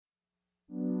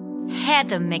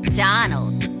Heather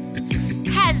McDonald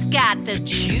has got the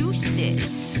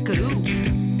juiciest scoop.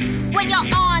 When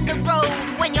you're on the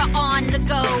road, when you're on the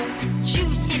go,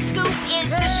 Juicy Scoop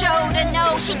is the show to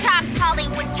know. She talks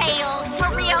Hollywood tales,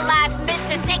 her real life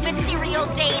Mr. Segment serial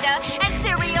data, and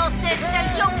serial sister.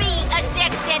 You'll be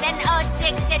addicted and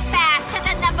addicted fast to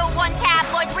the #1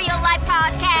 tabloid real life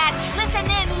podcast. Listen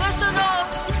in, listen up.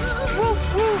 Whoop,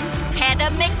 whoop.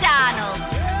 Heather McDonald,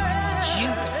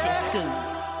 Juicy Scoop.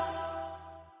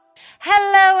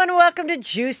 Hello and welcome to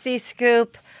Juicy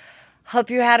Scoop. Hope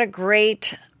you had a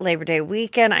great Labor Day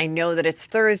weekend. I know that it's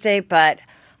Thursday, but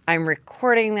I'm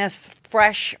recording this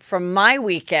fresh from my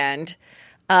weekend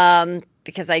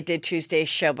because I did Tuesday's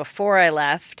show before I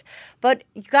left. But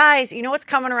you guys, you know what's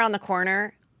coming around the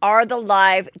corner? Are the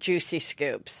live Juicy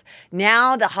Scoops.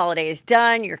 Now the holiday is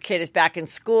done. Your kid is back in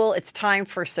school. It's time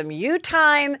for some you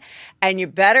time, and you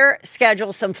better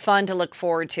schedule some fun to look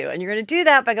forward to. And you're going to do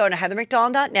that by going to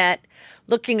heathermcdonald.net,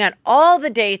 looking at all the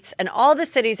dates and all the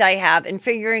cities I have and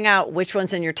figuring out which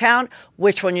one's in your town,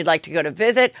 which one you'd like to go to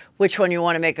visit, which one you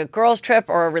want to make a girls trip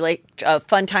or a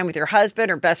fun time with your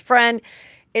husband or best friend.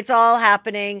 It's all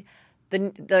happening.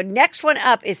 The next one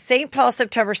up is St. Paul,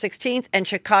 September 16th, and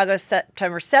Chicago,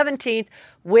 September 17th,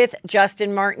 with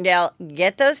Justin Martindale.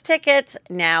 Get those tickets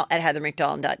now at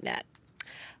heathermcdonald.net.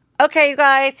 Okay, you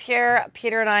guys, here,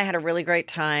 Peter and I had a really great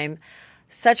time.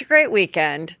 Such a great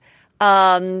weekend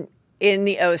in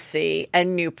the OC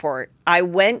and Newport. I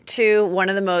went to one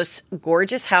of the most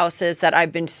gorgeous houses that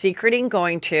I've been secreting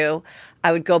going to.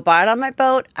 I would go by it on my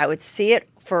boat. I would see it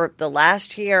for the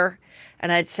last year, and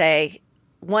I'd say,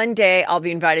 one day I'll be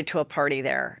invited to a party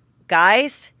there.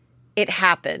 Guys, it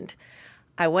happened.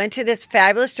 I went to this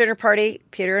fabulous dinner party.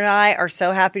 Peter and I are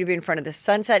so happy to be in front of the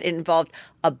sunset. It involved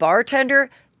a bartender,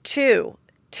 two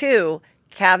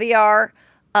caviar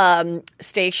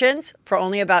stations for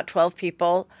only about 12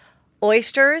 people,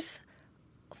 oysters,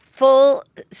 full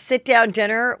sit-down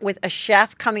dinner with a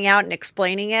chef coming out and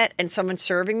explaining it and someone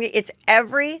serving me. It's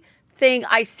everything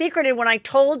I secreted when I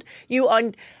told you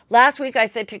on last week. I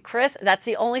said to Chris, that's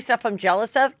the only stuff I'm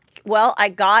jealous of. Well, I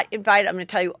got invited. I'm going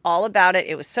to tell you all about it.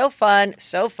 It was so fun,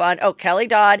 so fun. Oh, Kelly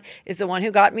Dodd is the one who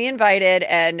got me invited,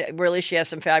 and really she has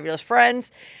some fabulous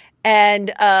friends. And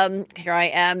here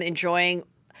I am enjoying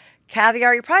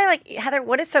caviar. You're probably like, Heather,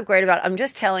 what is so great about it? I'm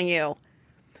just telling you.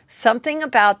 Something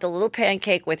about the little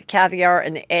pancake with caviar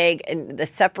and the egg and the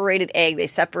separated egg. They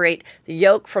separate the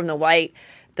yolk from the white,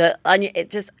 the onion.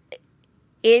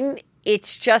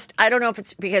 It's just, I don't know if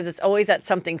it's because it's always at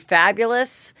something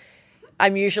fabulous. I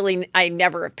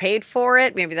never have paid for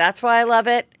it. Maybe that's why I love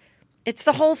it. It's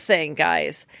the whole thing,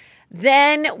 guys.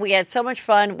 Then we had so much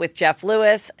fun with Jeff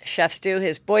Lewis, Chef Stu,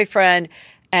 his boyfriend,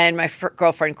 and my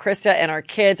girlfriend Krista and our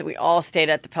kids. We all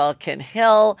stayed at the Pelican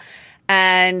Hill,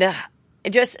 and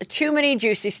just too many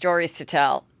juicy stories to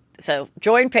tell. So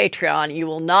join Patreon. You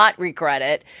will not regret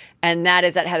it. And that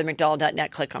is at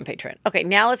heathermcdonald.net. Click on Patreon. Okay,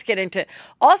 now let's get into...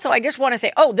 Also, I just want to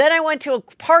say, then I went to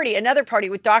another party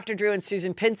with Dr. Drew and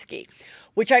Susan Pinsky,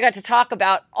 which I got to talk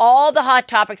about all the hot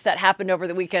topics that happened over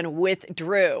the weekend with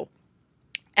Drew.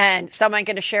 And some I'm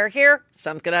going to share here.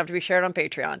 Some's going to have to be shared on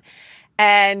Patreon.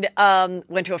 And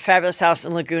went to a fabulous house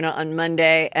in Laguna on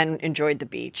Monday and enjoyed the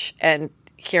beach. And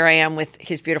here I am with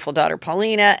his beautiful daughter,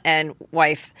 Paulina, and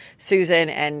wife, Susan,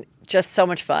 and just so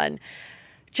much fun.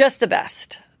 Just the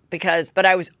best. But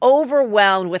I was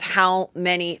overwhelmed with how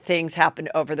many things happened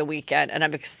over the weekend, and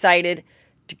I'm excited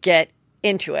to get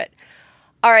into it.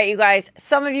 All right, you guys,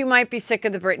 some of you might be sick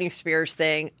of the Britney Spears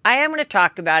thing. I am going to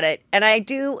talk about it, and I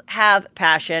do have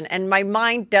passion, and my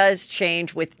mind does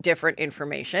change with different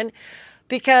information,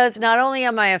 because not only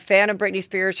am I a fan of Britney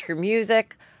Spears, her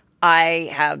music, I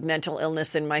have mental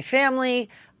illness in my family,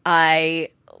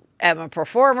 I am a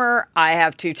performer, I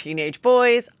have 2 teenage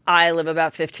boys, I live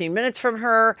about 15 minutes from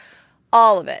her,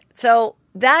 all of it. So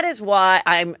that is why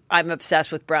I'm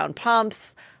obsessed with brown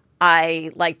pumps. I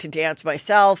like to dance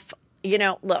myself.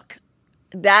 Look,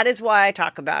 that is why I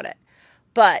talk about it.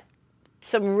 But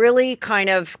some really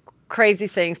kind of crazy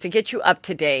things to get you up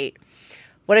to date.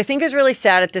 What I think is really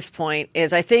sad at this point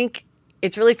is I think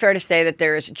it's really fair to say that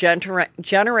there is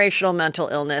generational mental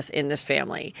illness in this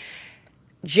family.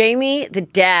 Jamie, the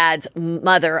dad's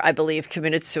mother, I believe,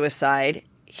 committed suicide.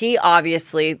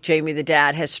 Jamie, the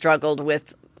dad, has struggled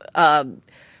with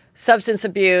substance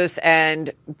abuse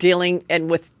and dealing and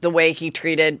with the way he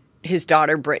treated his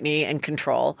daughter, Brittany, and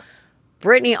control.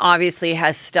 Brittany obviously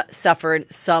has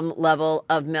suffered some level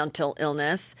of mental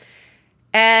illness,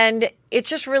 and it's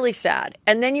just really sad.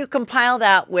 And then you compile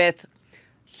that with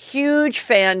huge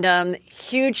fandom,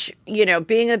 huge,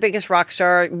 being the biggest rock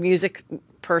star, music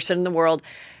person in the world.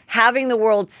 Having the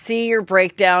world see your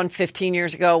breakdown 15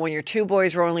 years ago when your two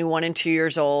boys were only 1 and 2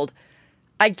 years old,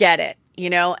 I get it,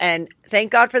 and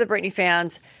thank God for the Britney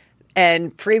fans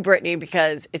and free Britney,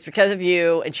 because it's because of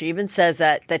you. And she even says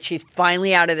that she's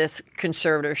finally out of this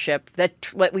conservatorship, that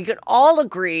what we could all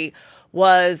agree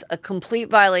was a complete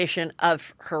violation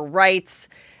of her rights.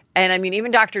 And I mean,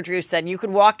 even Dr. Drew said you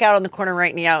could walk out on the corner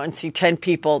right now and see 10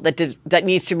 people that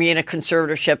needs to be in a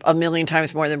conservatorship a million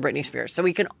times more than Britney Spears. So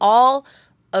we can all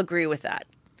agree with that.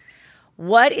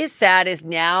 What is sad is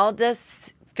now the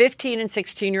 15 and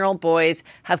 16-year-old boys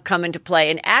have come into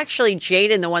play. And actually,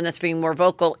 Jaden, the one that's being more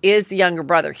vocal, is the younger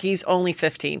brother. He's only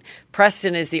 15.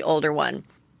 Preston is the older one.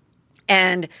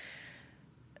 And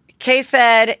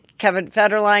K-Fed, Kevin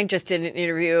Federline, just did an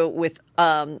interview with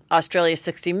Australia's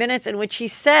 60 Minutes in which he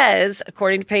says,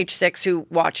 according to Page Six, who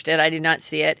watched it, I did not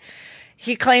see it,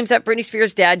 he claims that Britney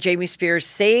Spears' dad, Jamie Spears,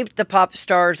 saved the pop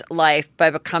star's life by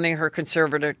becoming her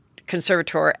conservator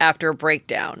after a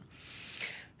breakdown.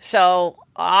 So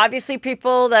obviously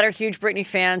people that are huge Britney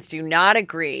fans do not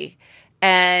agree.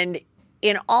 And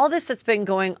in all this that's been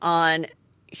going on,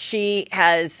 she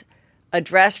has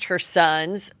addressed her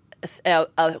sons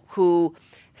who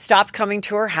stopped coming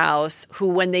to her house, who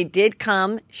when they did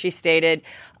come, she stated,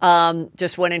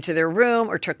 just went into their room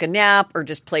or took a nap or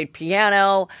just played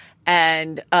piano.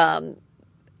 And then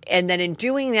in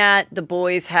doing that, the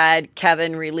boys had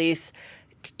Kevin release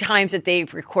times that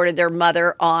they've recorded their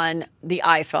mother on the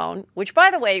iPhone, which,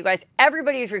 by the way, you guys,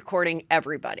 everybody is recording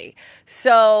everybody.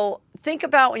 So think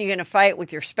about when you're going to fight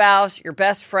with your spouse, your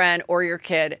best friend, or your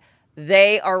kid.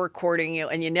 They are recording you,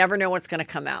 and you never know what's going to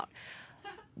come out.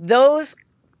 Those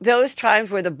times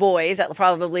where the boys at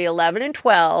probably 11 and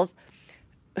 12,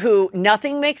 who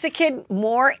nothing makes a kid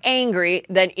more angry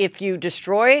than if you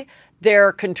destroy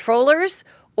their controllers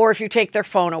or if you take their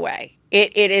phone away.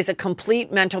 It is a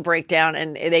complete mental breakdown,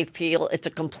 and they feel it's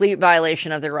a complete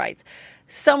violation of their rights.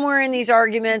 Somewhere in these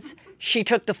arguments, she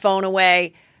took the phone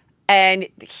away, and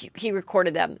he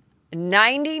recorded them.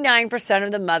 99%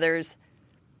 of the mothers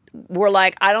were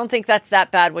like, I don't think that's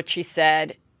that bad what she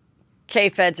said.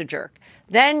 K-Fed's a jerk.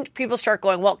 Then people start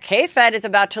going, well, K-Fed is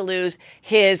about to lose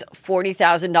his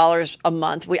 $40,000 a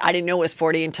month. I didn't know it was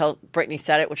 40 until Britney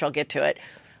said it, which I'll get to it,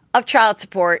 of child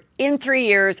support in 3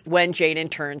 years when Jaden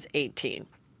turns 18.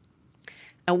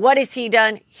 And what has he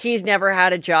done? He's never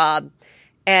had a job.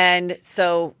 And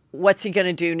so what's he going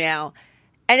to do now?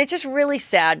 And it's just really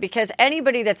sad because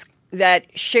anybody that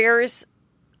shares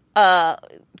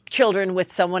children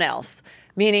with someone else,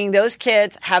 meaning those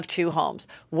kids have two homes.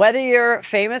 Whether you're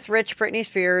famous, rich Britney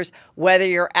Spears, whether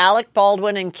you're Alec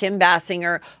Baldwin and Kim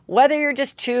Basinger, whether you're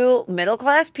just two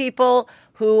middle-class people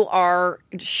who are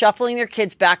shuffling their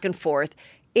kids back and forth,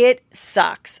 it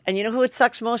sucks. And you know who it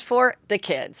sucks most for? The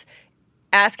kids.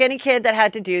 Ask any kid that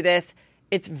had to do this.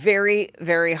 It's very,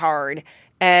 very hard.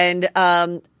 And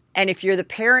if you're the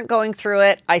parent going through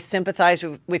it, I sympathize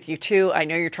with you too. I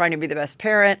know you're trying to be the best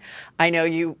parent. I know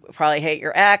you probably hate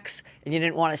your ex and you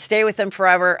didn't want to stay with them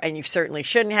forever, and you certainly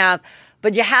shouldn't have.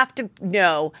 But you have to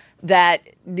know that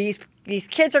these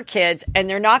kids are kids, and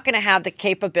they're not going to have the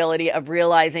capability of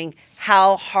realizing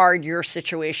how hard your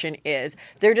situation is.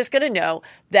 They're just going to know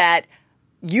that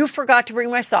you forgot to bring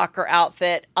my soccer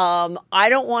outfit. I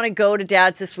don't want to go to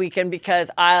Dad's this weekend because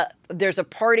there's a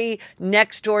party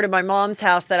next door to my mom's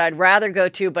house that I'd rather go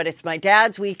to, but it's my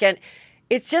dad's weekend.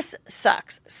 It just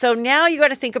sucks. So now you got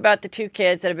to think about the two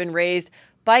kids that have been raised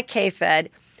by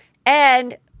K-Fed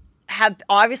and have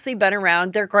obviously been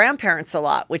around their grandparents a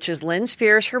lot, which is Lynn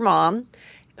Spears, her mom,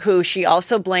 who she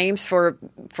also blames for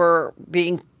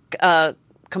being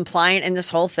compliant in this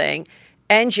whole thing,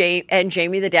 and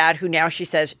Jamie, the dad, who now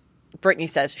Britney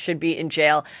says should be in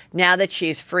jail now that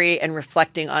she's free and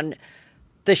reflecting on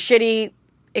the shitty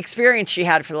experience she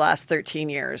had for the last 13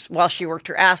 years while she worked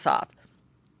her ass off.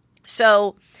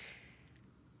 So,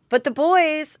 but the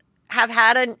boys have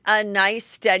had a nice,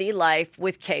 steady life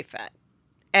with K-Fed.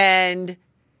 And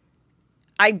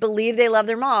I believe they love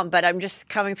their mom, but I'm just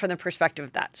coming from the perspective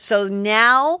of that. So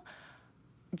now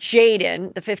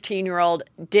Jaden, the 15-year-old,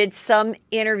 did some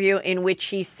interview in which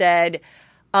he said,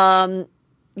 my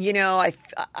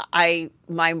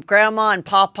grandma and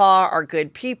papa are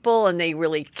good people and they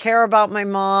really care about my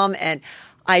mom. And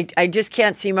I just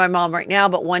can't see my mom right now,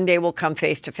 but one day we'll come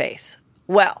face to face.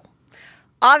 Well,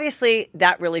 obviously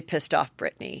that really pissed off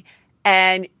Britney.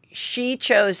 And she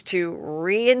chose to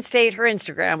reinstate her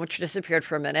Instagram, which disappeared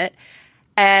for a minute.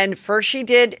 And first she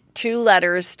did 2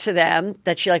 letters to them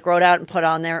that she wrote out and put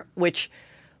on there, which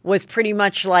was pretty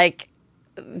much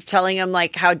telling them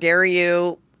how dare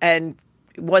you, and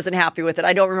wasn't happy with it.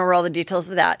 I don't remember all the details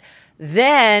of that.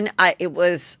 Then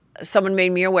someone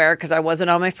made me aware because I wasn't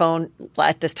on my phone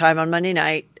at this time on Monday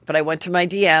night, but I went to my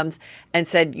DMs and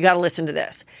said, you got to listen to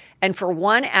this. And for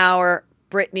 1 hour,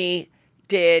 Brittany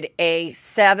did a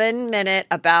 7-minute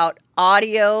about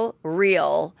audio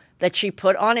reel that she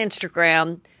put on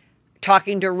Instagram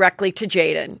talking directly to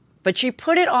Jaden. But she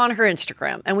put it on her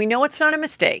Instagram. And we know it's not a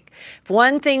mistake. If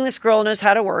one thing this girl knows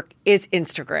how to work is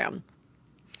Instagram.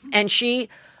 And she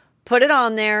put it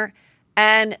on there.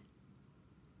 And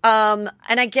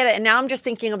I get it. And now I'm just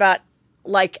thinking about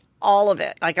like all of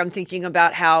it. Like I'm thinking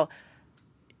about how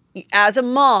as a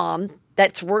mom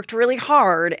that's worked really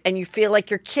hard and you feel like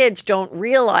your kids don't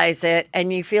realize it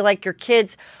and you feel like your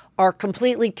kids are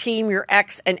completely team your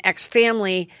ex and ex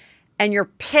family and you're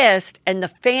pissed and the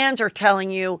fans are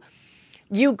telling you,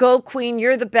 you go queen,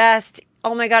 you're the best.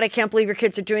 Oh my God, I can't believe your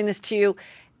kids are doing this to you.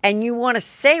 And you want to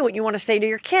say what you want to say to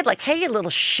your kid. Like, hey, you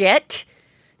little shit.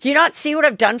 Do you not see what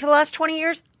I've done for the last 20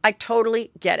 years? I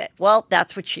totally get it. Well,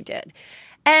 that's what she did.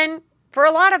 And for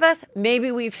a lot of us,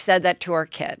 maybe we've said that to our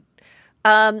kid.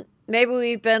 Maybe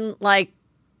we've been like,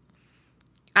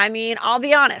 I mean, I'll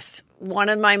be honest. One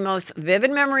of my most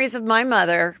vivid memories of my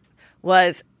mother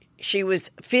was she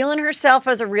was feeling herself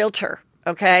as a realtor,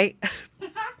 okay?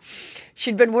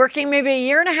 She'd been working maybe a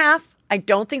year and a half. I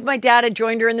don't think my dad had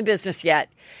joined her in the business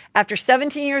yet. After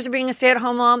 17 years of being a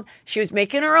stay-at-home mom, she was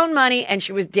making her own money and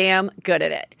she was damn good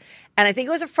at it. And I think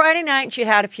it was a Friday night and she'd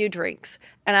had a few drinks.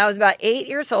 And I was about 8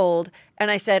 years old. And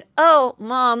I said, oh,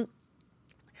 Mom,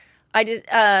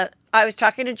 I was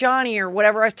talking to Johnny or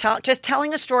whatever. I was just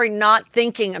telling a story, not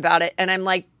thinking about it. And I'm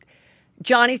like,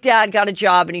 Johnny's dad got a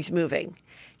job and he's moving.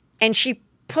 And she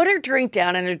put her drink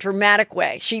down in a dramatic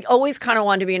way. She always kind of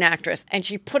wanted to be an actress. And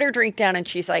she put her drink down and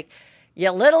she's like,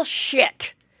 you little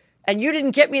shit. And you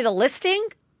didn't get me the listing?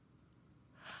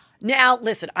 Now,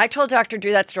 listen, I told Dr.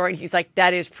 Drew that story and he's like,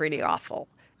 that is pretty awful.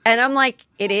 And I'm like,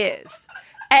 it is.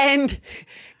 And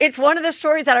it's one of the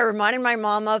stories that I reminded my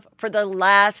mom of for the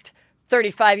last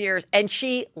 35 years. And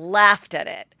she laughed at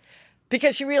it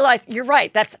because she realized, you're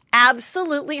right, that's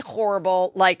absolutely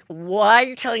horrible. Like, why are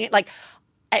you telling it? Like,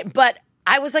 but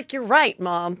I was like, you're right,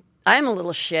 Mom. I'm a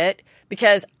little shit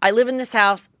because I live in this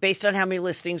house based on how many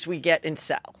listings we get and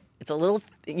sell. It's a little,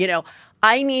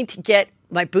 I need to get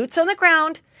my boots on the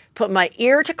ground, put my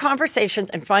ear to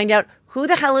conversations and find out who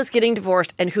the hell is getting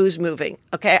divorced and who's moving.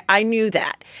 Okay. I knew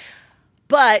that.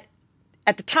 But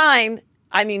at the time,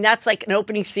 I mean, that's like an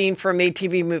opening scene for a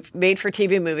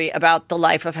made-for-TV movie about the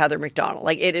life of Heather McDonald.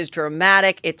 Like, it is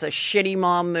dramatic. It's a shitty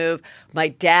mom move. My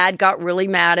dad got really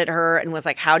mad at her and was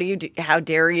like, how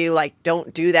dare you? Like,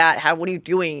 don't do that. What are you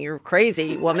doing? You're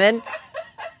crazy, woman.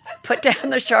 Put down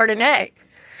the Chardonnay.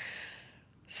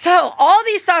 So all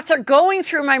these thoughts are going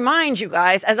through my mind, you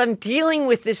guys, as I'm dealing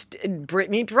with this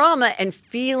Brittany drama and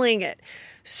feeling it.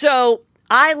 So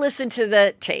I listened to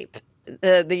the tape,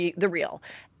 the reel.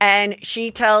 And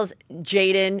she tells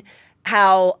Jaden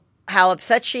how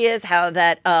upset she is, how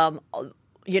that, am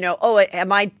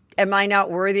I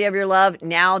not worthy of your love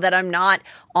now that I'm not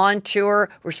on tour,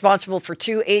 responsible for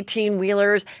 2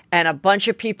 18-wheelers and a bunch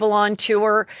of people on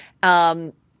tour?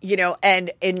 And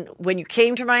when you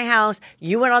came to my house,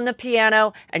 you went on the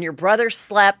piano and your brother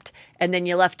slept and then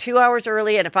you left 2 hours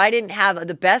early. And if I didn't have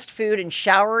the best food and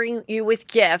showering you with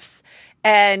gifts,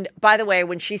 and by the way,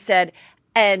 when she said,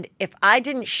 and if I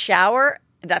didn't shower,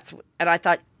 and I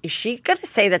thought, is she going to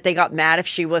say that they got mad if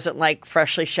she wasn't like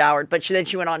freshly showered? But then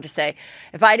she went on to say,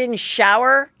 if I didn't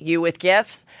shower you with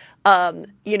gifts, and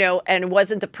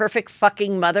wasn't the perfect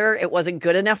fucking mother, it wasn't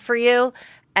good enough for you.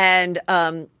 And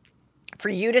for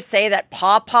you to say that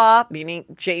Papa, meaning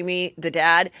Jamie, the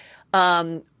dad,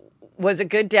 was a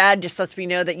good dad just lets me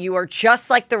know that you are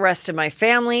just like the rest of my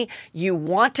family. You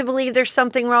want to believe there's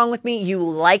something wrong with me. You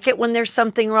like it when there's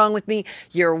something wrong with me.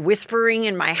 You're whispering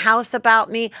in my house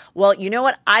about me. Well, you know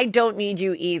what? I don't need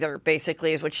you either,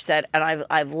 basically, is what she said. And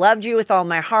I've loved you with all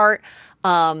my heart.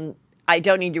 I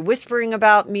don't need you whispering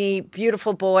about me.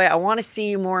 Beautiful boy. I want to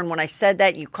see you more. And when I said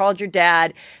that, you called your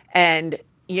dad and,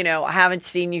 I haven't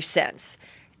seen you since.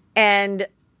 And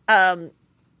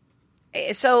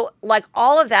so like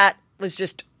all of that was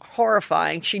just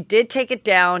horrifying. She did take it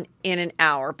down in an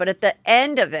hour, but at the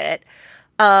end of it,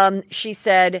 she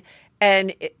said,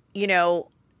 and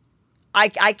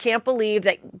I can't believe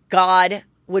that God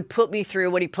would put me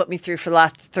through what he put me through for the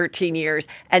last 13 years.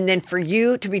 And then for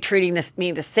you to be treating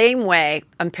me the same way,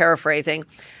 I'm paraphrasing.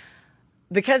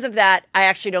 Because of that, I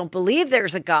actually don't believe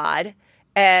there's a God.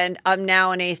 And I'm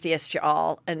now an atheist,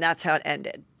 y'all. And that's how it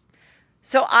ended.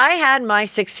 So I had my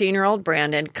 16-year-old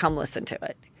Brandon come listen to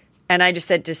it. And I just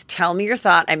said, just tell me your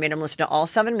thought. I made him listen to all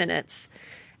 7 minutes.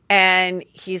 And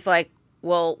he's like,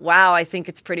 well, wow, I think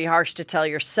it's pretty harsh to tell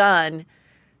your son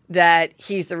that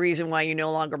he's the reason why you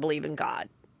no longer believe in God.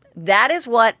 That is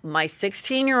what my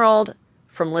 16-year-old,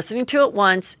 from listening to it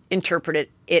once, interpreted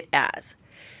it as.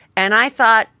 And I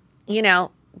thought,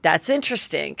 that's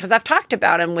interesting, because I've talked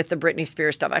about him with the Britney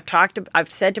Spears stuff.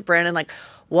 I've said to Brandon, like,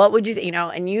 what would you,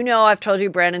 and I've told you,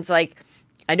 Brandon's like,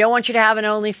 I don't want you to have an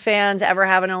OnlyFans, ever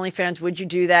have an OnlyFans. Would you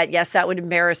do that? Yes, that would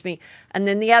embarrass me. And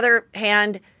then the other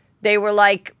hand, they were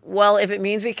like, well, if it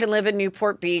means we can live in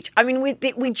Newport Beach. I mean,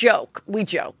 we joke.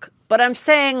 But I'm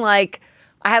saying, like,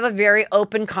 I have a very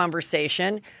open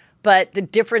conversation. But the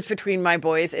difference between my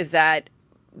boys is that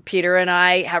Peter and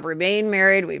I have remained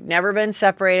married. We've never been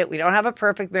separated. We don't have a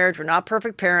perfect marriage. We're not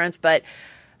perfect parents. But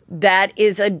that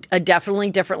is a definitely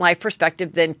different life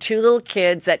perspective than two little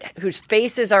kids whose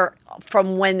faces are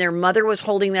from when their mother was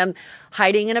holding them,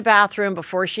 hiding in a bathroom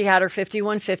before she had her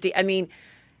 5150. I mean,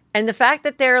 and the fact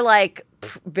that they're like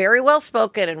very well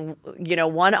spoken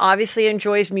and, one obviously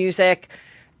enjoys music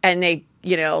and they,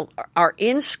 are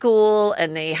in school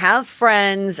and they have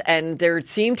friends and they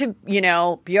seem to,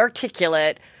 be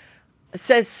articulate,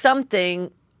 says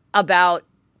something about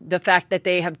the fact that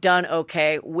they have done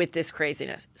okay with this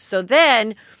craziness. So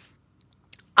then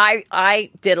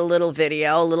I did a little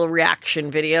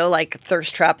reaction video like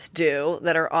thirst traps do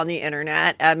that are on the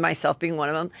internet, and myself being one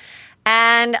of them.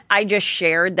 And I just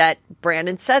shared that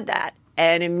Brandon said that.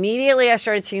 And immediately I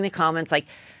started seeing the comments like,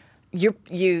 you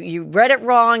read it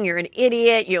wrong. You're an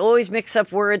idiot. You always mix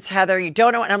up words, Heather. You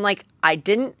don't know. And I'm like, I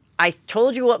didn't. I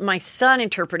told you what my son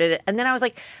interpreted it. And then I was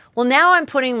like, well, now I'm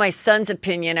putting my son's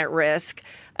opinion at risk.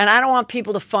 And I don't want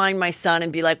people to find my son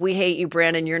and be like, we hate you,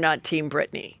 Brandon. You're not Team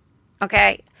Britney.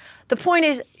 Okay? The point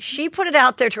is, she put it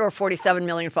out there to her 47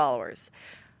 million followers.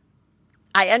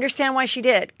 I understand why she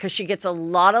did, because she gets a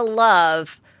lot of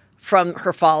love from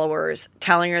her followers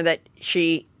telling her that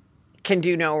she can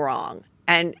do no wrong.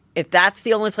 And if that's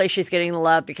the only place she's getting the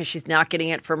love because she's not getting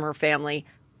it from her family,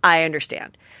 I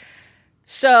understand.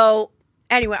 So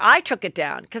anyway, I took it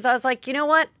down because I was like, you know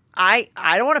what? I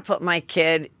don't want to put my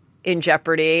kid in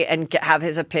jeopardy and have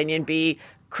his opinion be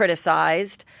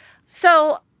criticized.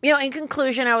 So, in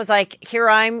conclusion, I was like, here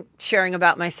I'm sharing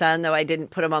about my son, though I didn't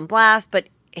put him on blast, but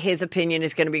his opinion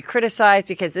is going to be criticized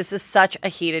because this is such a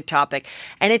heated topic.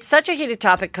 And it's such a heated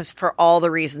topic because for all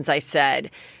the reasons I said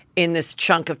in this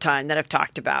chunk of time that I've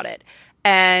talked about it.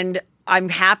 And I'm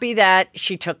happy that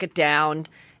she took it down.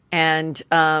 And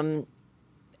one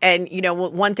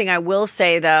thing I will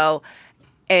say, though,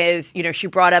 is, she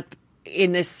brought up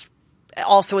in this,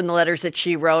 also in the letters that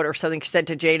she wrote or something she said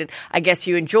to Jaden, I guess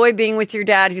you enjoy being with your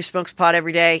dad who smokes pot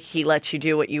every day. He lets you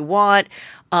do what you want.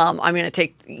 I'm going to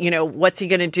take, what's he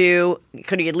going to do?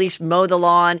 Could he at least mow the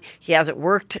lawn? He hasn't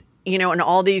worked, in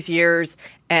all these years.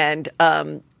 And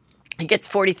he gets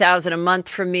 $40,000 a month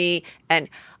from me. And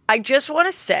I just want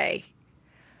to say,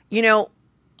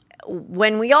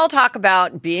 when we all talk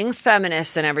about being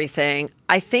feminists and everything,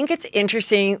 I think it's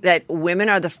interesting that women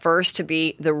are the first to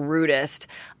be the rudest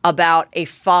about a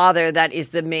father that is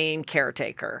the main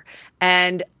caretaker.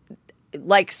 And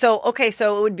so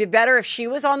it would be better if she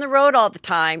was on the road all the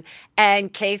time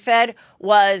and K-Fed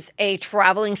was a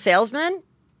traveling salesman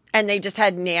and they just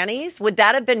had nannies. Would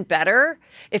that have been better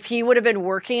if he would have been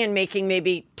working and making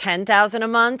maybe $10,000 a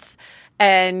month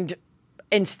and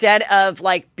instead of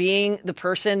like being the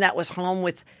person that was home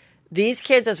with these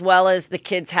kids as well as the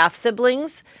kids' half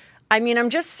siblings? I mean, I'm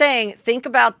just saying, think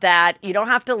about that. You don't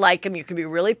have to like him. You can be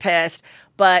really pissed,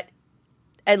 but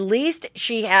at least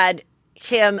she had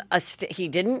him. He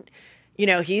didn't,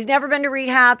 he's never been to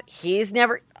rehab.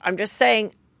 I'm just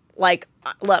saying, like,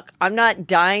 look, I'm not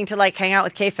dying to like hang out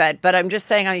with K-Fed, but I'm just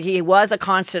saying he was a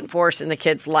constant force in the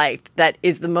kid's life. That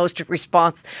is the most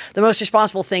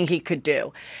responsible thing he could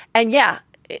do. And yeah,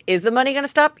 is the money going to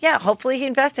stop? Yeah, hopefully he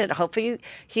invested. Hopefully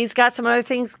he's got some other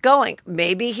things going.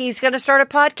 Maybe he's going to start a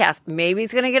podcast. Maybe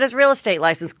he's going to get his real estate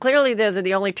license. Clearly, those are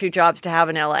the only two jobs to have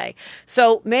in LA.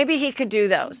 So maybe he could do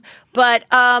those. But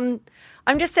I'm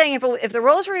just saying, if the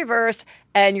roles were reversed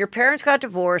and your parents got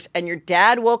divorced and your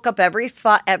dad woke up every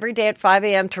day at 5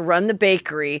 a.m. to run the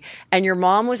bakery and your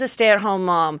mom was a stay-at-home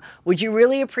mom, would you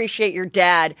really appreciate your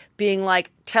dad being like,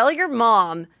 tell your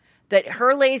mom that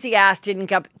her lazy ass didn't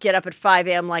get up at 5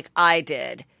 a.m. like I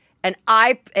did. And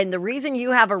the reason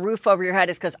you have a roof over your head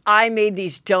is because I made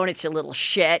these donuts, you little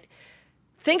shit.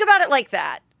 Think about it like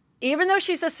that. Even though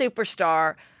she's a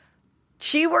superstar,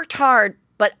 she worked hard,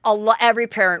 but every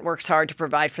parent works hard to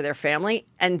provide for their family.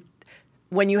 And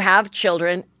when you have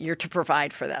children, you're to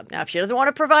provide for them. Now, if she doesn't want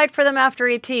to provide for them after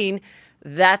 18,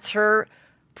 that's her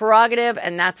prerogative,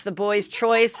 and that's the boy's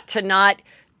choice to not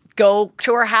go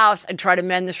to her house and try to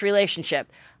mend this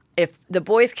relationship. If the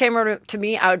boys came over to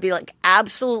me, I would be like,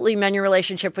 absolutely mend your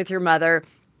relationship with your mother.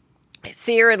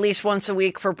 See her at least once a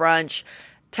week for brunch.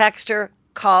 Text her,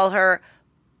 call her.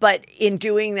 But in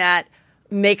doing that,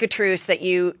 make a truce that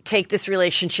you take this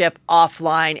relationship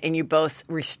offline and you both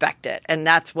respect it. And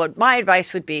that's what my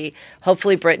advice would be.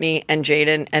 Hopefully Brittany and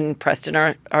Jaden and Preston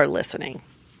are listening.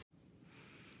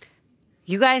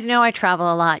 You guys know I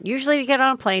travel a lot, usually to get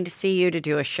on a plane to see you to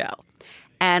do a show.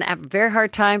 And I have a very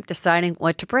hard time deciding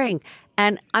what to bring.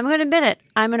 And I'm going to admit it,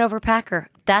 I'm an overpacker.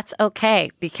 That's okay,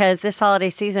 because this holiday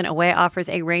season, Away offers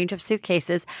a range of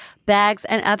suitcases, bags,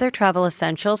 and other travel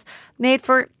essentials made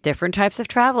for different types of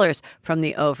travelers, from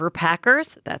the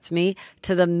overpackers, that's me,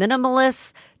 to the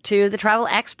minimalists, to the travel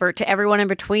expert, to everyone in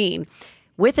between.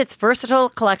 With its versatile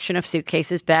collection of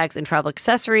suitcases, bags, and travel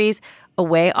accessories,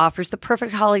 Away offers the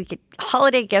perfect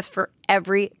holiday gifts for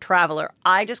every traveler.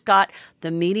 I just got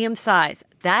the medium size.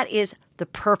 That is the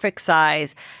perfect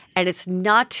size, and it's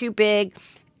not too big.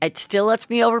 It still lets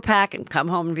me overpack and come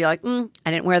home and be like, I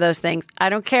didn't wear those things. I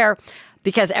don't care,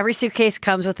 because every suitcase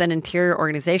comes with an interior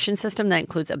organization system that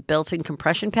includes a built-in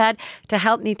compression pad to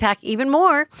help me pack even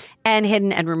more, and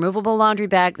hidden and removable laundry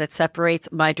bag that separates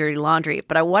my dirty laundry.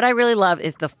 But what I really love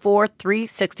is the 4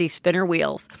 360 spinner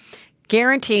wheels,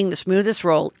 guaranteeing the smoothest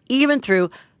roll, even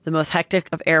through the most hectic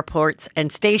of airports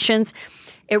and stations.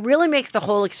 It really makes the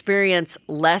whole experience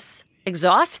less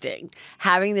exhausting,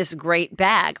 having this great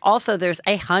bag. Also, there's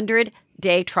a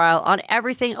 100-day trial on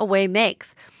everything Away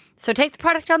makes. So take the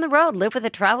product on the road, live with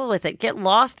it, travel with it, get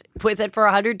lost with it for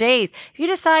 100 days. If you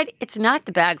decide it's not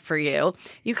the bag for you,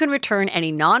 you can return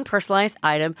any non-personalized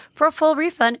item for a full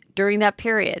refund during that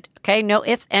period. Okay, no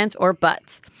ifs, ands, or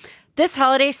buts. This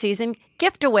holiday season,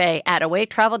 gift away at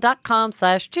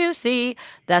awaytravel.com/juicy.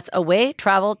 That's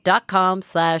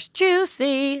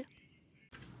awaytravel.com/juicy.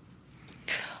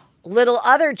 Little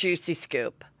other juicy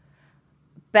scoop.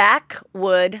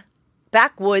 Backwoods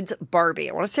Barbie.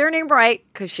 I want to say her name right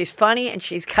because she's funny and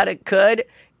she's got a good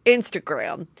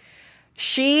Instagram.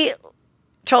 She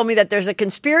told me that there's a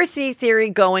conspiracy theory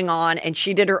going on, and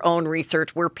she did her own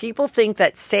research where people think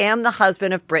that Sam, the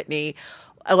husband of Brittany,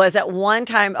 was at one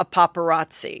time a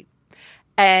paparazzi.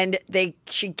 And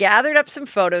she gathered up some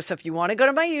photos. So if you want to go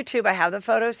to my YouTube, I have the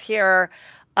photos here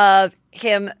of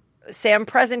him, Sam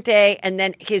present day, and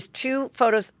then his 2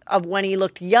 photos of when he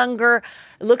looked younger.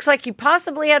 It looks like he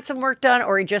possibly had some work done,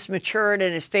 or he just matured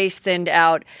and his face thinned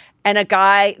out. And a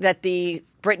guy that the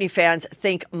Britney fans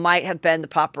think might have been the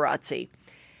paparazzi.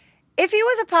 If he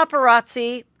was a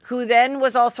paparazzi who then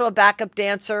was also a backup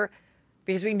dancer,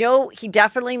 because we know he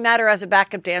definitely met her as a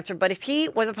backup dancer, but if he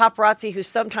was a paparazzi who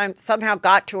somehow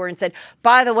got to her and said,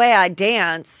 by the way, I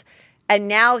dance, and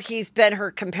now he's been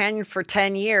her companion for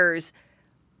 10 years,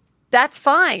 that's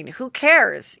fine. Who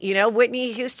cares? You know,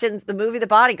 Whitney Houston, the movie The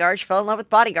Bodyguard, she fell in love with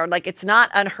Bodyguard. Like, it's not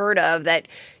unheard of that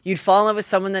you'd fall in love with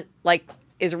someone that, like,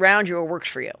 is around you or works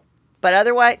for you. But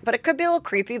otherwise, but it could be a little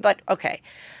creepy, but okay.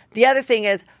 The other thing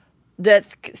is, the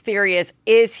theory is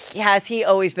has he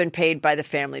always been paid by the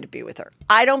family to be with her?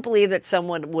 I don't believe that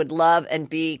someone would love and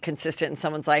be consistent in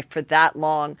someone's life for that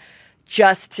long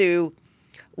just to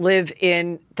live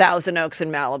in Thousand Oaks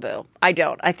in Malibu. I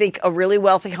don't. I think a really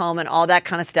wealthy home and all that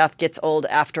kind of stuff gets old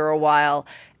after a while.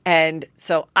 And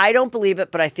so I don't believe it,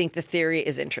 but I think the theory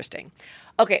is interesting.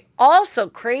 Okay, also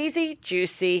crazy,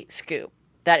 juicy scoop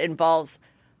that involves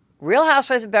Real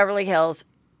Housewives of Beverly Hills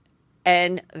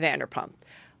and Vanderpump.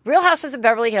 Real Housewives of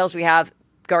Beverly Hills, we have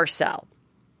Garcelle.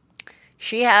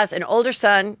 She has an older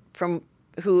son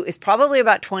who is probably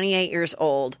about 28 years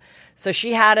old. So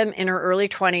she had him in her early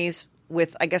 20s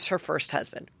with, I guess, her first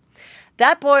husband.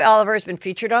 That boy, Oliver, has been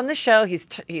featured on the show.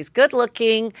 He's good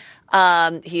looking.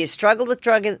 He has struggled with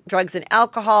drugs and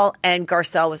alcohol, and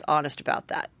Garcelle was honest about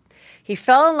that. He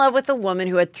fell in love with a woman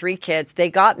who had 3 kids. They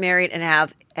got married and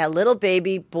have a little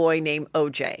baby boy named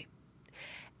OJ.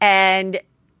 And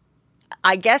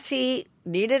I guess he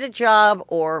needed a job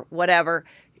or whatever.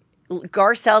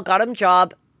 Garcelle got him a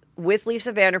job with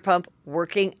Lisa Vanderpump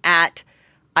working at,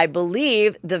 I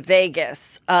believe, the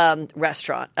Vegas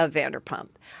restaurant of Vanderpump.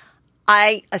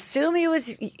 I assume he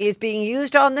is being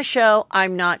used on the show.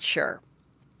 I'm not sure.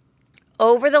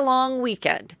 Over the long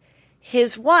weekend,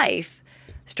 his wife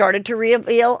started to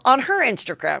reveal on her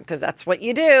Instagram, because that's what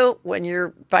you do when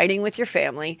you're fighting with your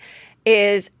family,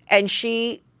 and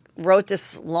she wrote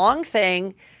this long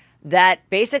thing that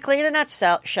basically in a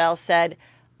nutshell said,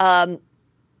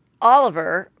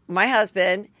 Oliver, my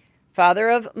husband, father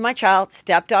of my child,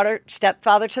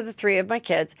 stepfather to the 3 of my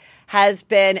kids, has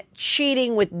been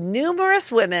cheating with numerous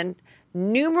women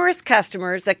numerous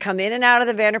customers that come in and out of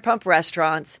the Vanderpump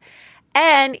restaurants.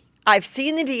 And I've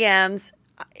seen the DMs,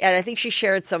 and I think she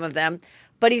shared some of them,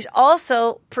 but he's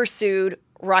also pursued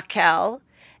Raquel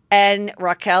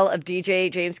of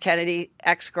DJ James Kennedy,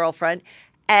 ex-girlfriend,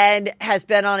 and has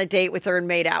been on a date with her and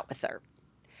made out with her.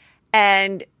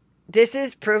 And this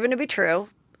is proven to be true.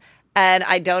 And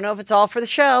I don't know if it's all for the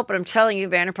show, but I'm telling you,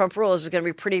 Vanderpump Rules is going to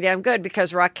be pretty damn good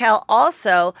because Raquel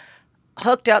also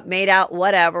hooked up, made out,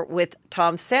 whatever, with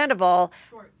Tom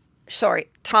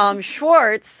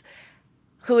Schwartz,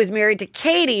 who is married to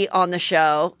Katie on the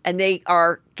show, and they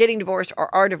are getting divorced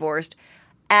or are divorced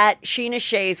at Sheena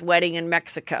Shea's wedding in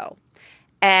Mexico.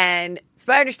 And it's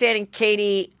my understanding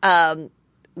Katie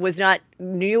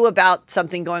knew about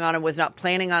something going on and was not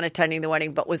planning on attending the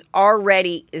wedding, but was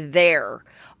already there,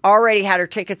 already had her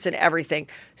tickets and everything.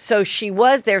 So she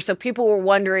was there. So people were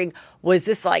wondering, was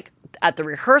this like at the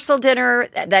rehearsal dinner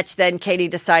that then Katie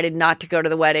decided not to go to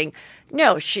the wedding?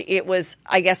 No, it was,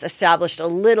 I guess, established a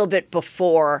little bit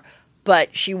before,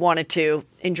 but she wanted to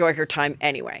enjoy her time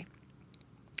anyway.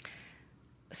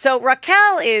 So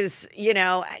Raquel is,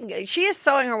 she is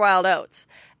sowing her wild oats.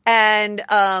 And,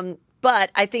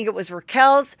 but I think it was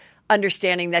Raquel's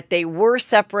understanding that they were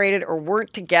separated or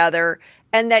weren't together,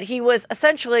 and that he was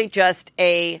essentially just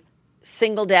a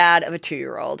single dad of a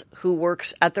 2-year-old who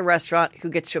works at the restaurant who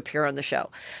gets to appear on the show.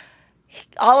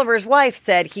 Oliver's wife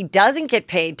said he doesn't get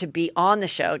paid to be on the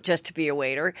show, just to be a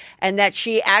waiter, and that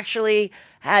she actually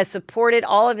has supported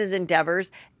all of his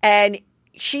endeavors, and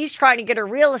she's trying to get a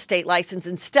real estate license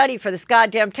and study for this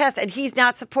goddamn test, and he's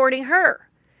not supporting her.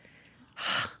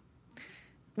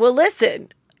 Well, listen,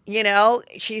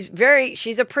 she's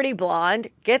a pretty blonde.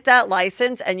 Get that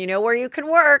license, and you know where you can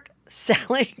work?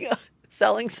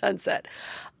 Selling Sunset.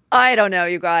 I don't know,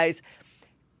 you guys.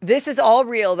 This is all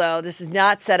real, though. This is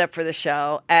not set up for the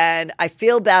show, and I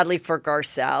feel badly for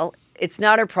Garcelle. It's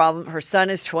not her problem. Her son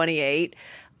is 28,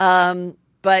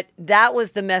 but that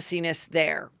was the messiness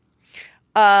there.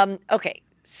 Okay,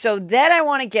 so then I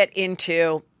want to get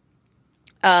into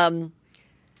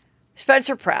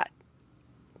Spencer Pratt.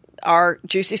 Our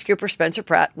Juicy Scooper Spencer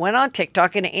Pratt went on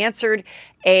TikTok and answered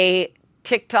a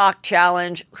TikTok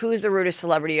challenge, who's the rudest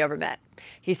celebrity you ever met?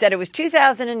 He said it was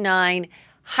 2009.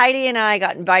 Heidi and I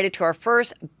got invited to our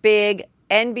first big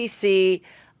NBC,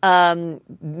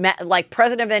 like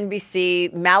president of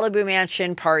NBC, Malibu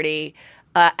Mansion party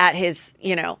at his,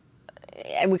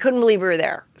 and we couldn't believe we were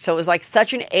there. So it was like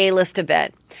such an A-list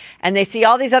event. And they see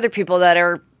all these other people that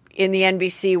are in the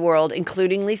NBC world,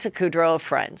 including Lisa Kudrow of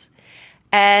Friends.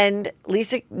 And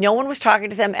Lisa, no one was talking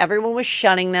to them. Everyone was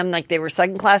shunning them like they were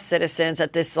second-class citizens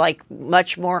at this like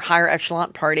much more higher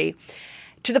echelon party,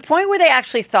 to the point where they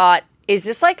actually thought, is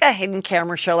this like a hidden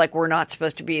camera show? Like we're not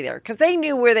supposed to be there, because they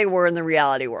knew where they were in the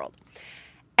reality world.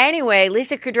 Anyway,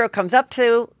 Lisa Kudrow comes up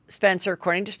to Spencer,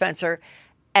 according to Spencer,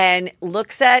 and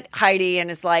looks at Heidi and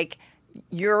is like,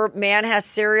 your man has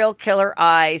serial killer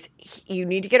eyes. You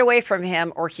need to get away from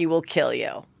him or he will kill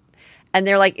you. And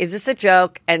they're like, is this a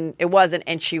joke? And it wasn't.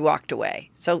 And she walked away.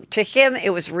 So to him,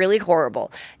 it was really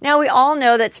horrible. Now, we all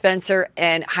know that Spencer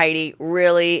and Heidi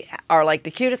really are like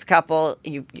the cutest couple.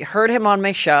 You heard him on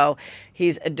my show.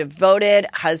 He's a devoted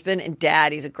husband and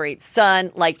dad. He's a great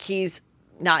son. Like he's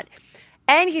not.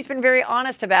 And he's been very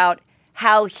honest about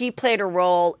how he played a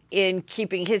role in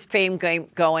keeping his fame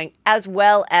going, as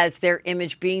well as their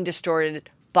image being distorted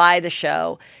by the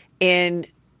show in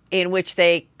which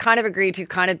they kind of agreed to,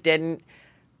 kind of didn't,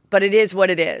 but it is what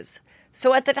it is.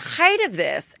 So at the height of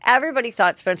this, everybody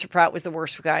thought Spencer Pratt was the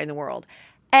worst guy in the world.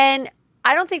 And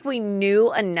I don't think we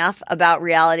knew enough about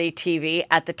reality TV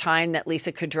at the time that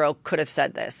Lisa Kudrow could have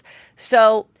said this.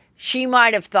 So she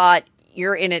might have thought,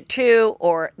 you're in it too,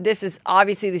 or this is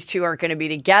obviously these two aren't going to be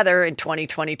together in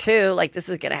 2022. Like this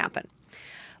is going to happen.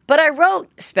 But I wrote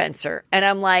Spencer and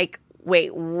I'm like,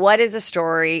 wait, what is a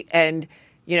story? And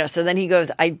so then he goes,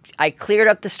 I cleared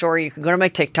up the story. You can go to my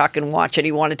TikTok and watch it.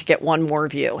 He wanted to get one more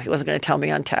view. He wasn't going to tell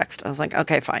me on text. I was like,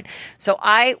 okay, fine. So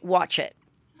I watch it.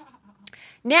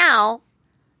 Now,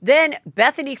 then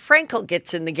Bethany Frankel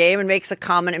gets in the game and makes a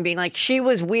comment and being like, she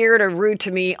was weird or rude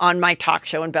to me on my talk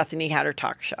show, and Bethany had her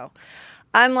talk show.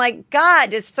 I'm like,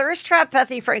 God, does Thirst Trap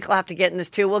Bethany Frankel have to get in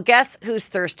this too? Well, guess who's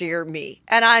thirstier? Me.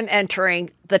 And I'm entering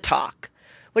the talk.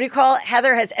 What do you call it?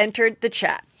 Heather has entered the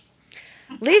chat.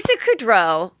 Lisa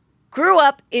Kudrow grew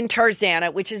up in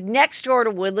Tarzana, which is next door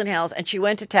to Woodland Hills, and she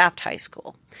went to Taft High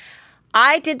School.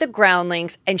 I did the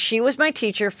groundlings, and she was my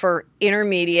teacher for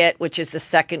intermediate, which is the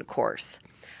second course.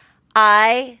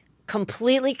 I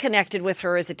completely connected with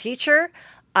her as a teacher.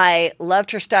 I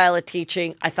loved her style of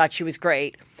teaching. I thought she was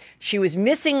great. She was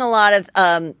missing a lot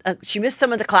of, she missed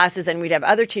some of the classes, and we'd have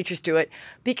other teachers do it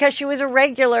because she was a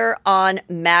regular on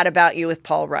Mad About You with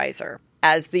Paul Reiser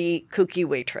as the kooky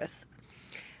waitress.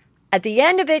 At the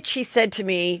end of it, she said to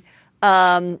me,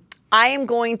 I am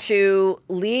going to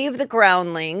leave the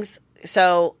Groundlings,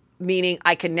 so meaning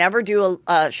I could never do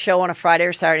a show on a Friday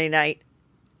or Saturday night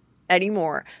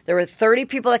anymore. There were 30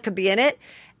 people that could be in it,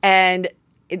 and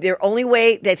the only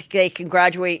way that they can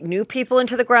graduate new people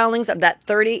into the Groundlings of that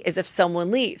 30 is if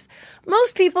someone leaves.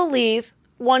 Most people leave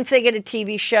once they get a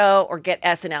TV show or get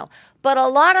SNL, but a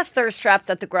lot of thirst traps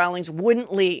at the Groundlings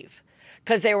wouldn't leave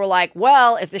because they were like,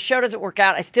 well, if the show doesn't work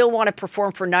out, I still want to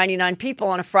perform for 99 people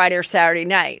on a Friday or Saturday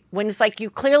night. When it's like, you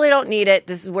clearly don't need it.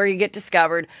 This is where you get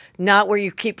discovered, not where you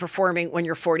keep performing when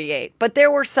you're 48. But there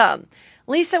were some.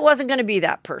 Lisa wasn't going to be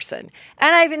that person.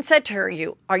 And I even said to her,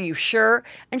 are you sure?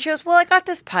 And she goes, well, I got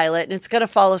this pilot and it's going to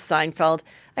follow Seinfeld.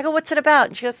 I go, what's it about?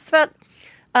 And she goes, it's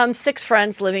about 6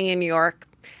 friends living in New York.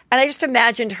 And I just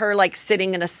imagined her like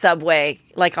sitting in a subway,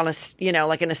 like on a,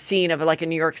 like in a scene of like a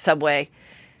New York subway.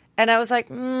 And I was like,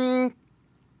 I mean,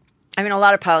 a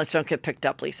lot of pilots don't get picked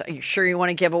up, Lisa. Are you sure you want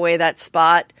to give away that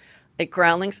spot at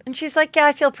Groundlings? And she's like, yeah,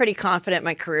 I feel pretty confident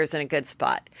my career's in a good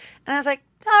spot. And I was like,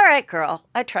 all right, girl,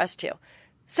 I trust you.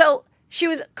 So she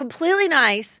was completely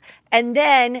nice. And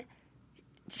then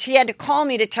she had to call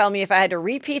me to tell me if I had to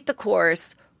repeat the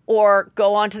course or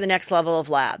go on to the next level of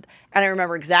lab. And I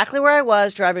remember exactly where I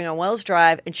was driving on Wells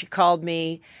Drive. And she called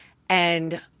me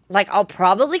and like, I'll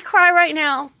probably cry right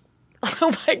now.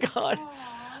 Oh my God.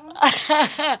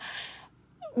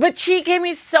 But she gave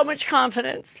me so much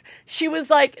confidence. She was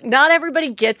like, not everybody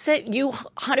gets it. You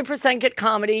 100% get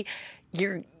comedy.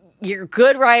 You're a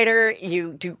good writer.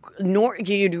 You do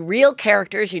real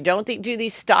characters. You don't do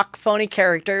these stock phony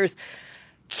characters.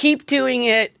 Keep doing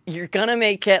it. You're going to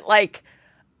make it. Like,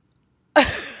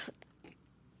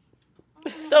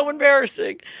 so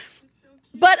embarrassing.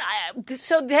 But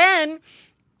so then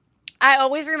I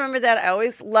always remember that. I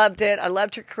always loved it. I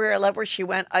loved her career. I loved where she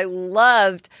went. I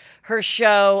loved her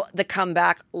show, The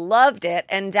Comeback. Loved it.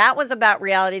 And that was about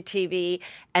reality TV.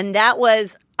 And that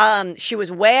was, she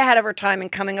was way ahead of her time in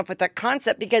coming up with that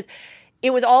concept because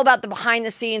it was all about the behind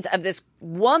the scenes of this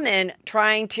woman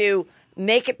trying to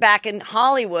make it back in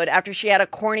Hollywood after she had a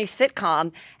corny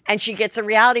sitcom. And she gets a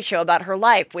reality show about her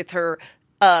life with her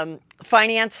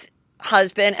finance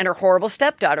husband and her horrible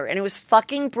stepdaughter. And it was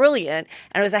fucking brilliant.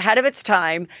 And it was ahead of its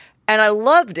time. And I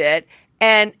loved it.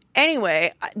 And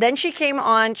anyway, then she came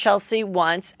on Chelsea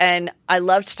once and I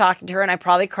loved talking to her and I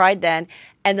probably cried then.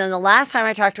 And then the last time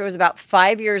I talked to her was about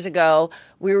 5 years ago.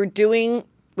 We were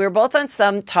both on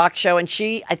some talk show and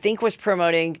she, I think, was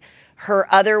promoting her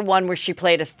other one where she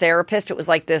played a therapist. It was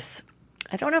like this,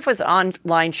 I don't know if it was an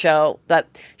online show, but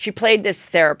she played this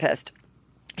therapist.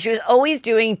 She was always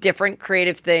doing different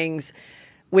creative things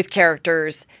with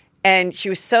characters, and she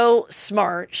was so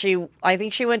smart. I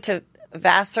think she went to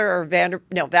Vassar,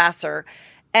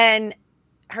 and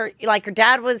her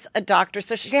dad was a doctor,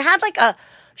 so she had like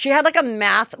a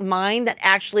math mind that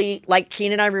actually, like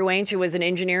Keenan Ivory Wayans, who was an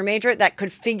engineer major, that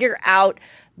could figure out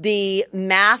the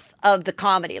math of the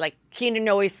comedy. Like Keenan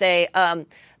always say,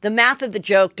 the math of the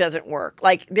joke doesn't work.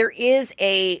 Like there is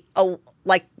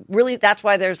like really, that's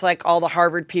why there's like all the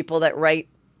Harvard people that write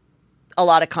a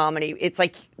lot of comedy. It's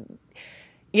like,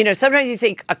 sometimes you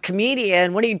think a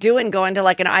comedian, what are you doing going to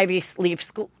like an Ivy League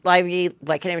school? Ivy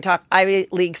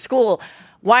League school.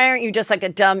 Why aren't you just like a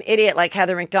dumb idiot like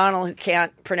Heather McDonald who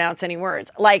can't pronounce any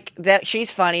words? Like that, she's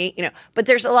funny, But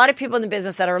there's a lot of people in the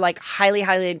business that are like highly,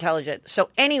 highly intelligent. So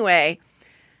anyway,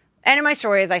 end of my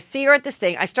story is I see her at this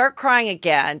thing. I start crying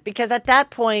again because at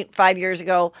that point, 5 years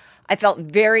ago, I felt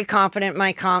very confident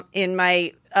in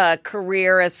my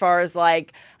career as far as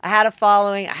like I had a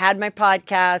following, I had my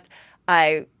podcast,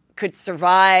 I could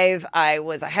survive, I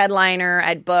was a headliner, I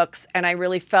had books, and I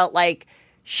really felt like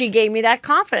she gave me that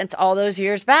confidence all those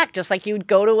years back, just like you'd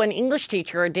go to an English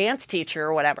teacher or a dance teacher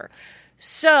or whatever.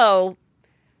 So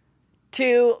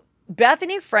to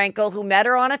Bethany Frankel, who met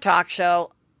her on a talk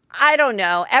show, I don't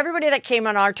know. Everybody that came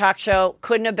on our talk show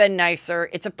couldn't have been nicer.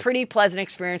 It's a pretty pleasant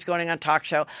experience going on a talk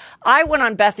show. I went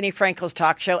on Bethany Frankel's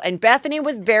talk show, and Bethany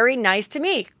was very nice to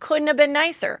me. Couldn't have been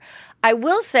nicer. I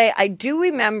will say I do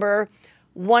remember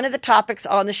one of the topics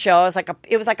on the show.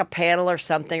 It was like a panel or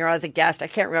something, or I was a guest. I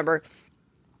can't remember.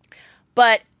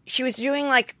 But she was doing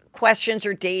like questions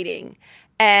or dating.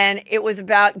 And it was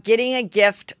about getting a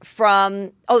gift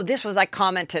from, I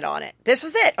commented on it. This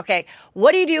was it. Okay.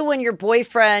 What do you do when your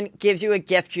boyfriend gives you a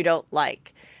gift you don't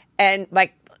like? And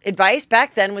my advice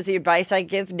back then was the advice I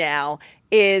give now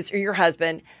is, or your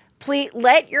husband, please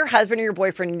let your husband or your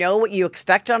boyfriend know what you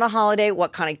expect on a holiday,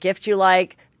 what kind of gift you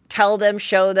like. Tell them,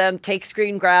 show them, take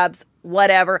screen grabs,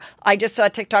 whatever. I just saw a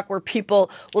TikTok where people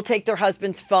will take their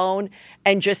husband's phone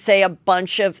and just say a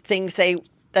bunch of things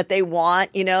that they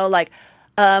want, like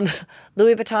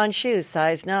Louis Vuitton shoes,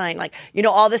 size 9, like,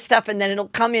 all this stuff. And then it'll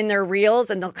come in their reels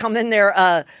and they'll come in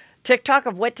their TikTok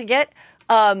of what to get.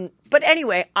 But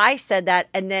anyway, I said that.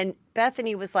 And then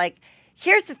Bethany was like,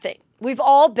 here's the thing. We've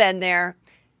all been there.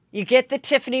 You get the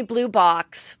Tiffany blue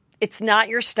box. It's not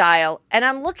your style. And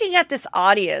I'm looking at this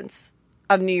audience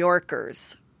of New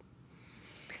Yorkers.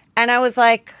 And I was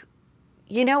like,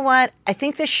 you know what? I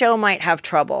think this show might have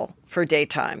trouble for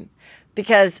daytime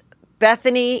because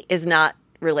Bethany is not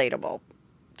relatable.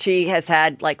 She has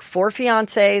had like 4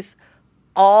 fiancés,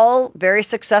 all very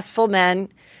successful men.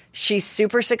 She's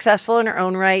super successful in her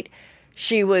own right.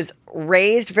 She was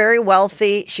raised very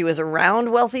wealthy. She was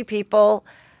around wealthy people.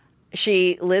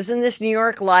 She lives in this New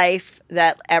York life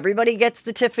that everybody gets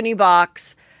the Tiffany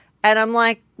box. And I'm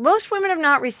like, most women have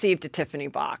not received a Tiffany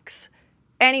box.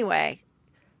 Anyway,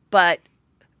 but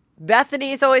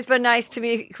Bethany's always been nice to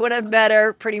me when I've met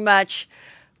her, pretty much.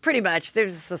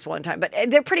 There's this one time, but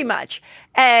they're pretty much.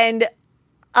 And,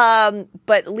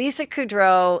 but Lisa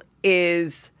Kudrow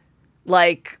is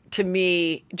like, to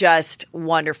me, just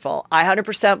wonderful. I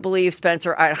 100% believe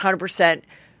Spencer. I 100%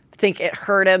 think it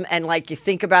hurt him. And like, you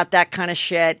think about that kind of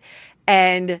shit.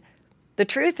 And the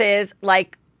truth is,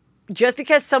 like, just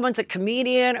because someone's a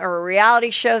comedian or a reality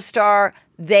show star,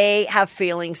 they have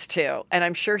feelings too. And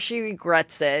I'm sure she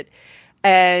regrets it.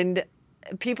 And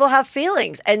people have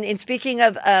feelings. And speaking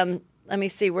of, let me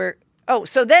see where,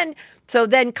 so then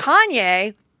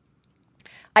Kanye,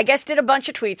 I guess, did a bunch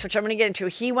of tweets, which I'm going to get into.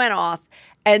 He went off.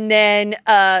 And then,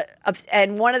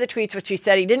 and one of the tweets, which he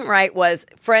said he didn't write, was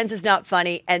Friends is not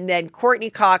funny. And then Courtney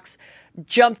Cox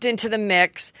jumped into the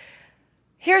mix.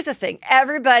 Here's the thing.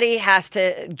 Everybody has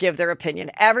to give their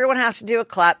opinion. Everyone has to do a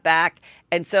clap back.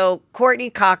 And so Courtney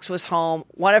Cox was home.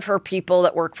 One of her people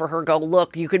that work for her go,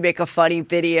 look, you could make a funny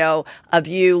video of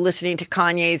you listening to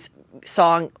Kanye's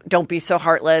song, Don't Be So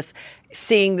Heartless,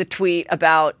 seeing the tweet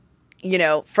about,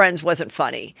 Friends wasn't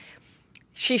funny.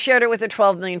 She shared it with her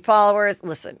 12 million followers.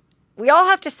 Listen, we all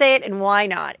have to say it, and why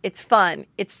not? It's fun.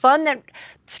 It's fun that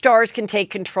stars can take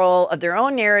control of their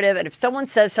own narrative. And if someone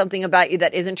says something about you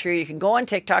that isn't true, you can go on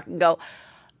TikTok and go,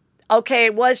 okay,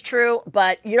 it was true,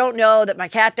 but you don't know that my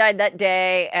cat died that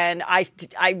day and I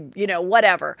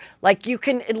whatever. Like, you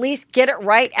can at least get it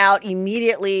right out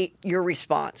immediately, your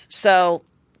response. So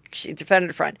she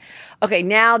defended a friend. Okay,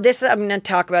 now I'm going to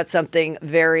talk about something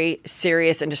very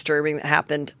serious and disturbing that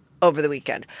happened over the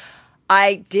weekend.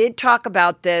 I did talk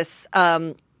about this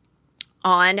on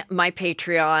my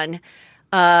Patreon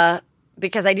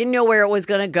because I didn't know where it was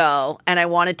going to go, and I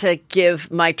wanted to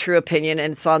give my true opinion,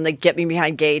 and it's on the Get Me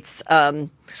Behind Gates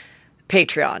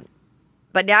Patreon.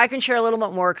 But now I can share a little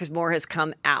bit more because more has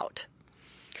come out.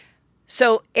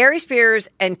 So Ari Spears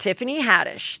and Tiffany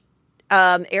Haddish.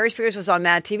 Ari Spears was on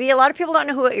Mad TV. A lot of people don't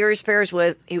know who Ari Spears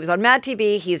was. He was on Mad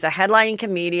TV. He's a headlining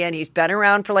comedian. He's been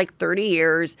around for like 30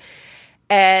 years.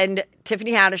 And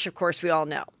Tiffany Haddish, of course, we all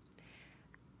know.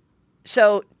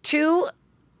 So two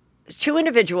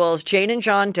individuals, Jane and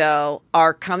John Doe,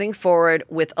 are coming forward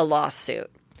with a lawsuit.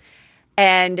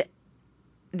 And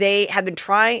they have been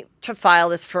trying to file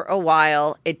this for a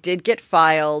while. It did get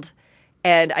filed.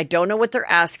 And I don't know what they're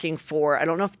asking for. I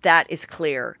don't know if that is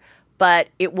clear. But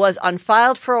it was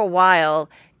unfiled for a while,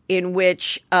 in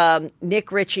which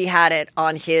Nick Ritchie had it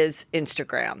on his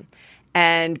Instagram.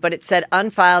 But it said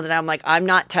unfiled, and I'm like, I'm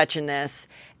not touching this.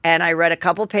 And I read a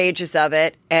couple pages of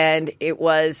it, and it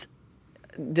was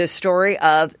the story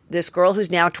of this girl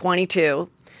who's now 22,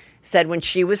 said when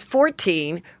she was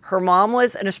 14, her mom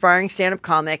was an aspiring stand-up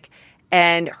comic,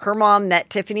 and her mom met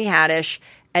Tiffany Haddish,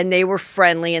 and they were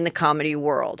friendly in the comedy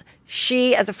world.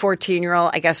 She, as a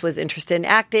 14-year-old, I guess, was interested in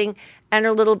acting, and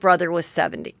her little brother was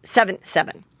 7.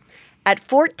 At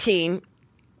 14,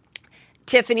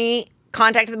 Tiffany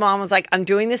contacted the mom and was like, I'm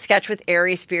doing this sketch with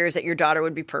Ari Spears that your daughter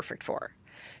would be perfect for.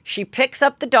 She picks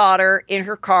up the daughter in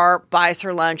her car, buys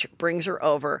her lunch, brings her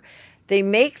over. They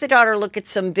make the daughter look at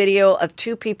some video of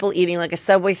two people eating like a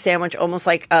Subway sandwich, almost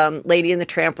like Lady and the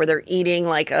Tramp, where they're eating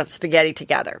like a spaghetti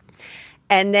together.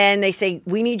 And then they say,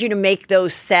 we need you to make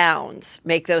those sounds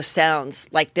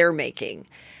like they're making.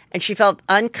 And she felt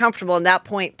uncomfortable. At that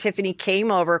point, Tiffany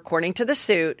came over, according to the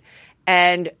suit,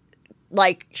 and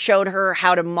like showed her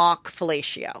how to mock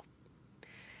fellatio.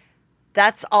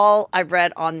 That's all I've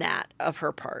read on that of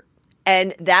her part.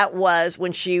 And that was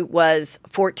when she was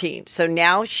 14. So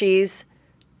now she's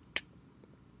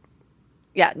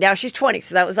Yeah, now she's 20.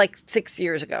 So that was like 6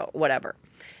 years ago, whatever.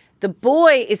 The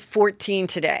boy is 14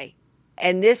 today.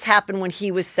 And this happened when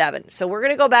he was 7. So we're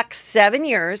going to go back 7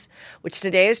 years, which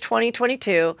today is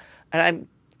 2022. And I'm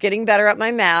getting better at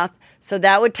my math. So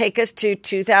that would take us to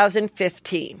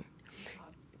 2015.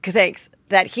 Thanks.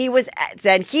 That he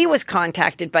was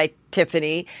contacted by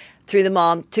Tiffany through the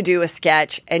mom to do a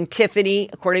sketch. And Tiffany,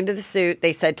 according to the suit,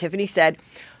 Tiffany said,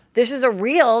 this is a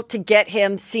reel to get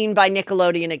him seen by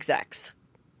Nickelodeon execs.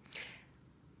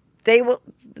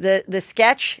 The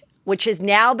sketch, which has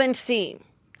now been seen,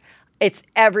 it's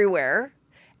everywhere,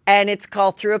 and it's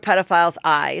called Through a Pedophile's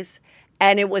Eyes,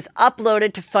 and it was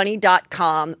uploaded to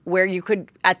funny.com, where you could,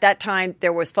 at that time,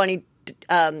 there was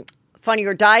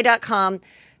funnyordie.com.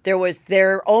 There was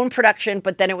their own production,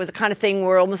 but then it was a kind of thing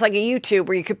where almost like a YouTube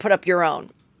where you could put up your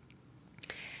own.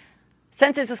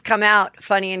 Since this has come out,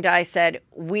 Funny and Die said,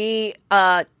 we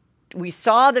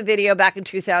saw the video back in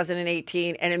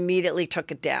 2018 and immediately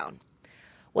took it down.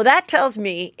 Well, that tells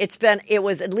me it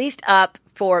was at least up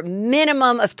for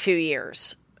minimum of 2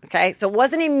 years. Okay. So it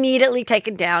wasn't immediately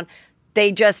taken down.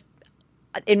 They just,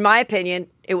 in my opinion,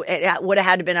 it would have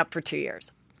had to been up for 2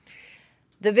 years.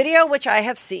 The video, which I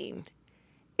have seen,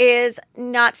 is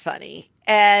not funny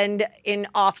and in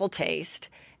awful taste.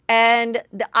 And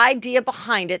the idea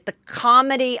behind it, the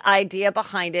comedy idea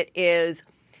behind it is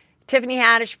Tiffany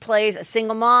Haddish plays a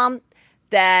single mom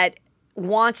that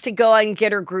wants to go and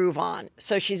get her groove on.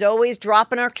 So she's always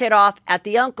dropping her kid off at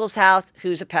the uncle's house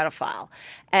who's a pedophile.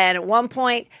 And at one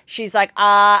point, she's like,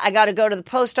 I got to go to the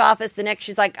post office. The next,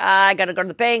 she's like, I got to go to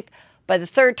the bank. By the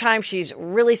third time, she's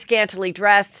really scantily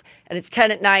dressed, and it's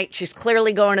 10 at night. She's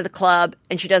clearly going to the club,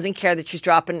 and she doesn't care that she's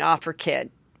dropping off her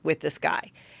kid with this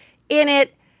guy. In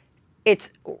it,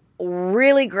 it's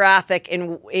really graphic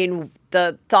in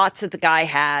the thoughts that the guy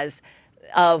has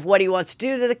of what he wants to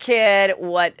do to the kid,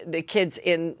 what the kid's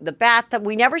in the bathtub.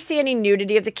 We never see any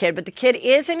nudity of the kid, but the kid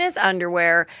is in his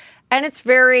underwear, and it's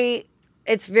very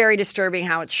disturbing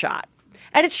how it's shot.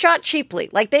 And it's shot cheaply,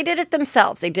 like they did it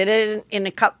themselves. They did it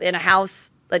in a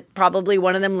house that probably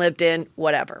one of them lived in,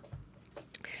 whatever.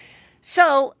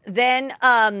 So then,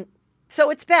 so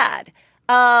it's bad.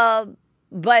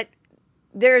 But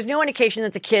there's no indication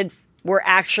that the kids were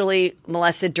actually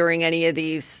molested during any of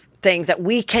these things that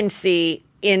we can see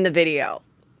in the video.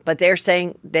 But they're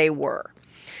saying they were.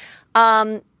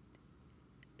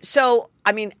 So,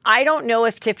 I mean, I don't know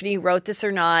if Tiffany wrote this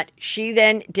or not. She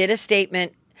then did a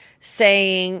statement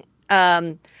saying,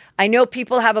 I know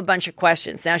people have a bunch of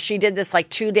questions. Now, she did this like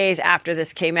 2 days after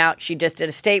this came out. She just did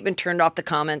a statement, turned off the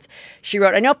comments. She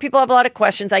wrote, I know people have a lot of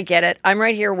questions. I get it. I'm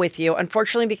right here with you.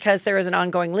 Unfortunately, because there is an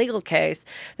ongoing legal case,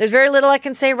 there's very little I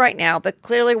can say right now. But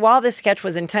clearly, while this sketch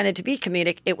was intended to be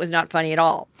comedic, it was not funny at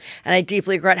all. And I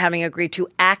deeply regret having agreed to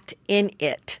act in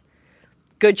it.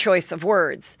 Good choice of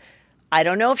words. I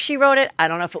don't know if she wrote it. I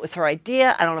don't know if it was her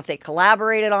idea. I don't know if they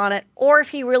collaborated on it, or if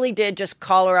he really did just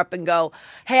call her up and go,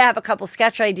 hey, I have a couple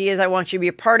sketch ideas I want you to be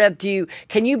a part of.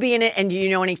 Can you be in it? And do you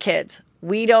know any kids?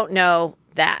 We don't know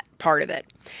that part of it.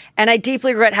 And I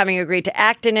deeply regret having agreed to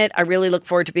act in it. I really look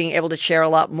forward to being able to share a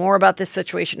lot more about this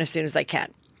situation as soon as I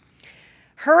can.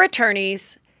 Her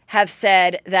attorneys have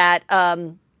said that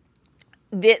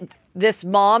this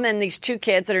mom and these two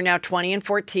kids that are now 20 and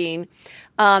 14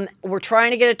 were trying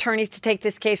to get attorneys to take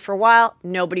this case for a while.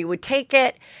 Nobody would take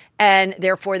it, and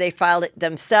therefore they filed it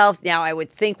themselves. Now, I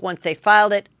would think once they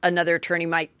filed it, another attorney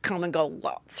might come and go,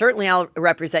 well, certainly I'll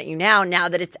represent you now. Now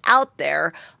that it's out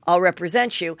there, I'll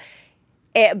represent you.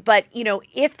 But, you know,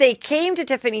 if they came to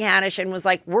Tiffany Haddish and was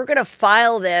like, we're going to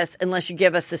file this unless you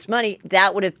give us this money,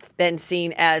 that would have been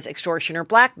seen as extortion or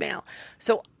blackmail.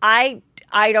 So I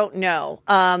don't know.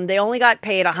 They only got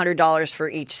paid $100 for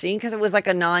each scene because it was like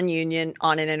a non-union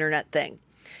on an internet thing.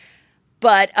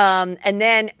 But, and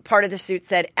then part of the suit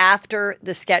said after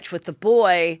the sketch with the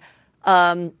boy,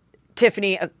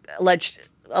 Tiffany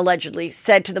allegedly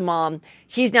said to the mom,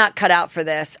 he's not cut out for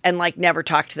this, and like never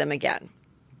talked to them again.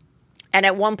 And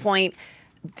at one point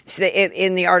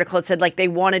in the article, it said like they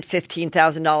wanted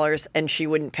 $15,000 and she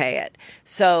wouldn't pay it.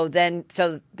 So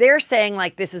they're saying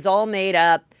like this is all made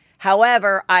up.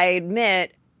 However, I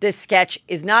admit this sketch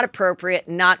is not appropriate,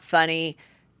 not funny,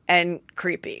 and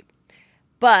creepy.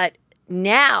 But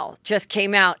now just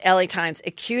came out, LA Times,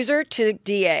 accuser to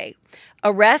DA.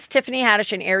 Arrest Tiffany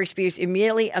Haddish and Ari Spears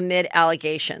immediately amid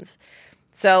allegations.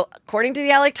 So according to the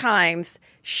LA Times,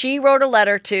 she wrote a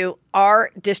letter to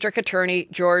our district attorney,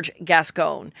 George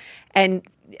Gascon. And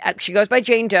she goes by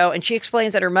Jane Doe, and she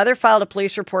explains that her mother filed a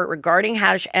police report regarding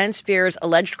Haddish and Spears'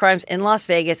 alleged crimes in Las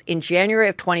Vegas in January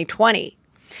of 2020.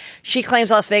 She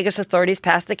claims Las Vegas authorities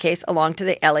passed the case along to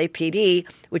the LAPD,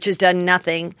 which has done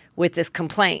nothing with this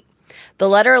complaint. The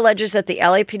letter alleges that the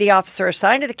LAPD officer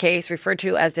assigned to the case, referred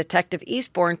to as Detective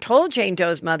Eastbourne, told Jane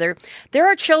Doe's mother there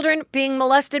are children being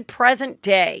molested present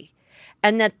day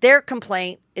and that their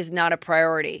complaint is not a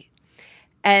priority.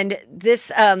 And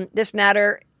this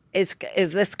matter is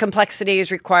this complexity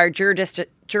has required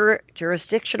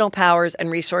jurisdictional powers and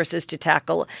resources to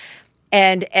tackle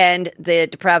and the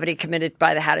depravity committed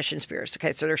by the Haddish and Spears.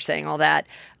 Okay, so they're saying all that.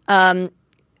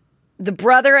 The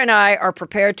brother and I are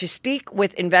prepared to speak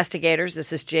with investigators,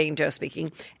 this is Jane Doe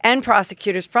speaking, and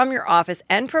prosecutors from your office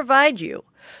and provide you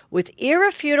with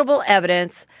irrefutable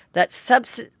evidence that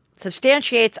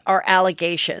substantiates our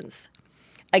allegations.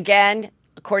 Again,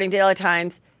 according to the LA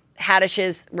Times,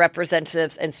 Haddish's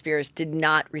representatives and Spears did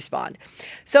not respond.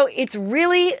 So it's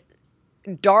really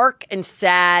dark and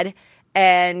sad,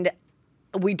 and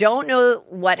we don't know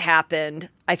what happened.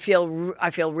 I feel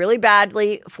really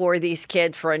badly for these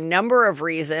kids for a number of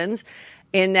reasons,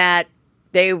 in that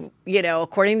they,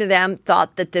 according to them,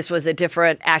 thought that this was a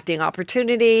different acting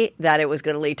opportunity, that it was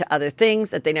going to lead to other things,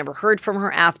 that they never heard from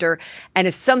her after. And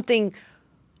if something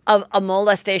of a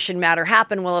molestation matter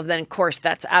happened, well, then, of course,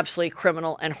 that's absolutely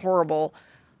criminal and horrible.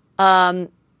 But,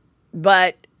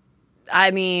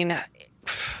 I mean,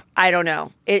 I don't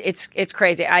know. It's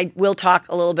crazy. I will talk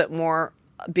a little bit more,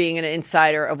 being an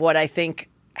insider, of what I think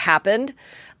happened.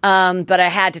 But I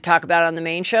had to talk about it on the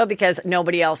main show because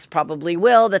nobody else probably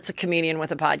will that's a comedian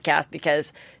with a podcast,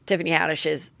 because Tiffany Haddish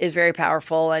is very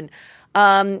powerful. And,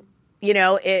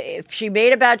 if she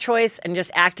made a bad choice and just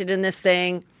acted in this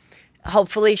thing,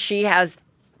 hopefully she has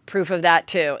proof of that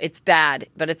too. It's bad,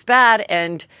 but it's bad.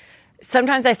 And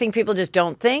sometimes I think people just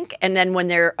don't think. And then when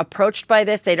they're approached by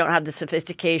this, they don't have the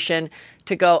sophistication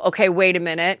to go, okay, wait a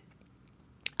minute.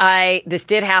 This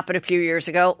did happen a few years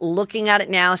ago. Looking at it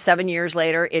now, 7 years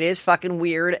later, it is fucking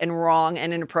weird and wrong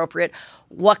and inappropriate.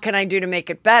 What can I do to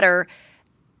make it better?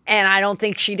 And I don't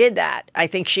think she did that. I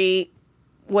think she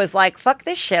was like, fuck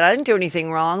this shit. I didn't do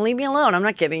anything wrong. Leave me alone. I'm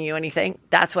not giving you anything.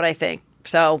 That's what I think.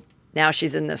 So now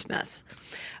she's in this mess.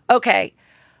 Okay.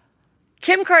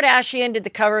 Kim Kardashian did the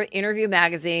cover of Interview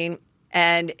magazine,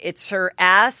 and it's her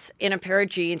ass in a pair of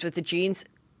jeans with the jeans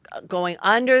going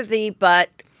under the butt,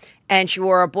 and she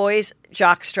wore a boy's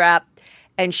jockstrap,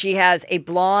 and she has a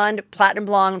platinum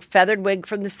blonde feathered wig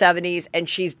from the 70s, and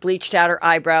she's bleached out her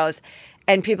eyebrows,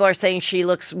 and people are saying she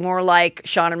looks more like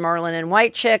Shawn and Marlon in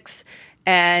White Chicks,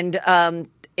 and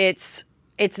it's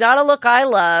not a look I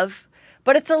love,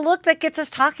 but it's a look that gets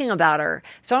us talking about her.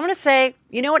 So I'm going to say,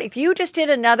 you know what? If you just did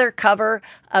another cover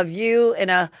of you in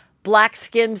a black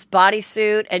Skims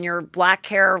bodysuit and your black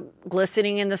hair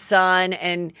glistening in the sun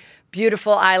and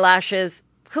beautiful eyelashes,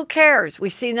 who cares?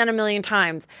 We've seen that a million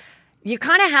times. You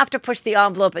kind of have to push the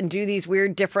envelope and do these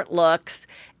weird different looks.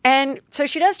 And so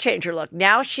she does change her look.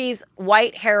 Now she's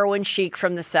white heroin chic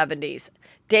from the 70s.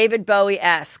 David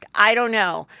Bowie-esque. I don't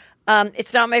know.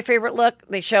 It's not my favorite look.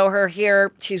 They show her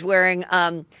here. She's wearing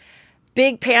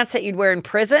big pants that you'd wear in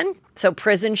prison. So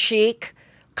prison chic.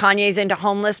 Kanye's into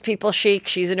homeless people chic.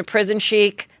 She's into prison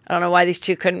chic. I don't know why these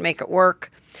two couldn't make it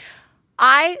work.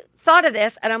 I thought of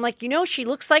this and I'm like, she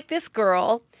looks like this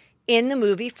girl in the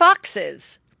movie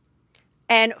Foxes.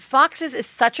 And Foxes is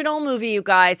such an old movie, you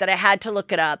guys, that I had to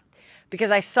look it up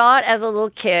because I saw it as a little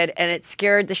kid and it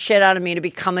scared the shit out of me to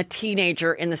become a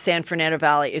teenager in the San Fernando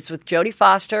Valley. It's with Jodie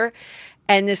Foster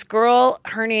and this girl,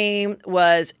 her name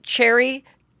was Cherry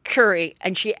Curry,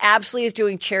 and she absolutely is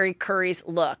doing Cherry Curry's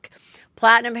look.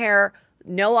 Platinum hair,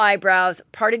 no eyebrows,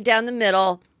 parted down the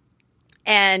middle,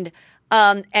 and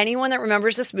anyone that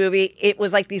remembers this movie, it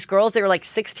was like these girls, they were like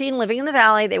 16 living in the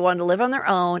valley. They wanted to live on their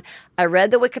own. I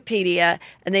read the Wikipedia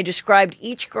and they described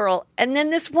each girl. And then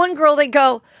this one girl, they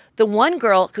go, the one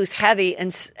girl who's heavy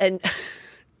and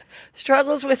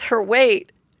struggles with her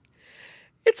weight.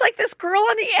 It's like this girl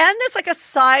on the end that's like a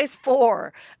size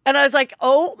 4. And I was like,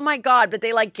 oh my God. But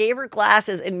they like gave her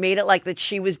glasses and made it like that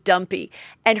she was dumpy.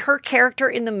 And her character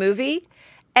in the movie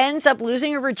ends up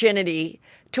losing her virginity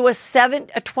to a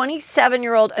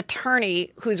 27-year-old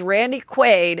attorney who's Randy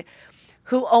Quaid,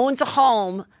 who owns a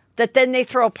home that then they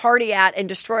throw a party at and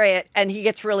destroy it, and he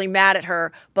gets really mad at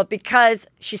her. But because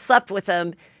she slept with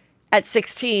him at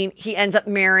 16, he ends up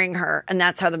marrying her, and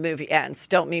that's how the movie ends.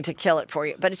 Don't mean to kill it for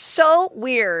you. But it's so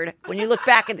weird when you look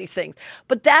back at these things.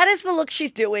 But that is the look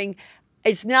she's doing.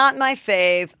 It's not my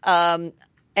fave,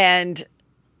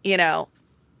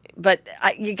 but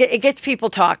it gets people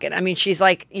talking. I mean, she's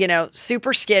like,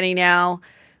 super skinny now.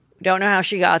 Don't know how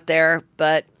she got there,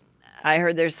 but I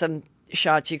heard there's some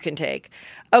shots you can take.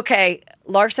 Okay,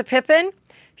 Larsa Pippen.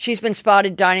 she's been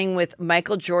spotted dining with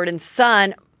Michael Jordan's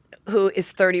son, who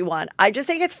is 31. I just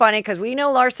think it's funny because we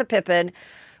know Larsa Pippen,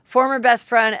 former best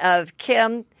friend of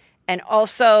Kim, and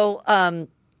also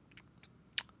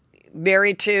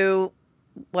married to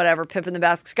whatever, Pippen the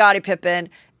Basket, Scottie Pippen,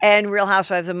 and Real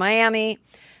Housewives of Miami.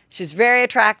 She's very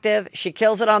attractive. She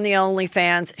kills it on the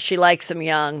OnlyFans. She likes him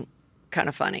young. Kind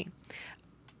of funny.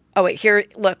 Oh, wait, here,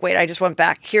 look, wait, I just went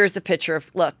back. Here's the picture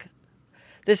of, look.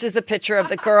 This is the picture of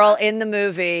the girl in the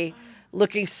movie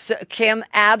looking, Kim,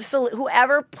 absolutely,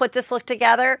 whoever put this look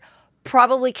together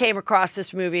probably came across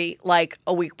this movie like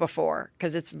a week before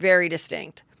because it's very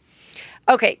distinct.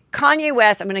 Okay, Kanye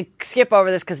West, I'm going to skip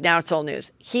over this because now it's old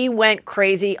news. He went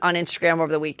crazy on Instagram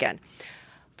over the weekend.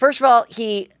 First of all,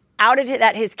 he outed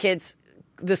that his kids,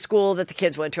 the school that the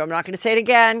kids went to. I'm not going to say it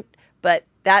again, but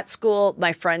that school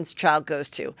my friend's child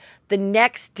goes to. The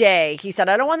next day, he said,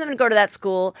 I don't want them to go to that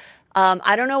school.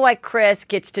 I don't know why Chris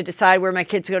gets to decide where my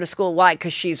kids go to school. Why?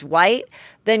 Because she's white.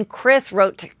 Then Chris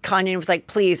wrote to Kanye and was like,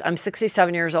 please, I'm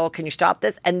 67 years old. Can you stop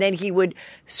this? And then he would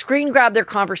screen grab their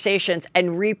conversations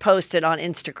and repost it on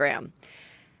Instagram.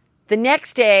 The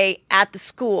next day at the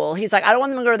school, he's like, I don't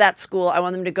want them to go to that school. I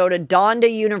want them to go to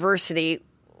Donda University,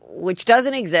 which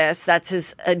doesn't exist. That's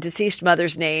his deceased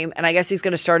mother's name. And I guess he's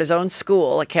going to start his own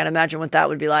school. I can't imagine what that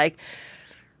would be like.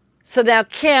 So now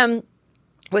Kim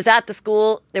was at the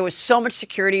school. There was so much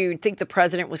security. You'd think the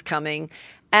president was coming.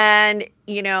 And,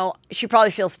 you know, she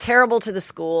probably feels terrible to the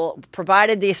school,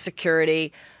 provided the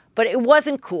security, but it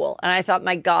wasn't cool. And I thought,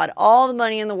 my God, all the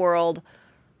money in the world,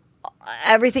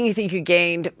 everything you think you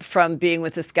gained from being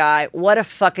with this guy, what a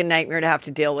fucking nightmare to have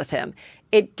to deal with him.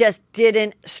 It just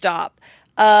didn't stop.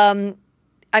 I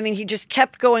mean, he just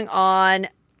kept going on.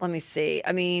 Let me see.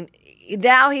 I mean,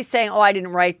 now he's saying, oh, I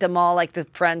didn't write them all like the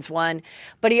Friends one.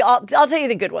 But I'll tell you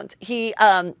the good ones. She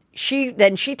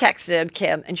texted him,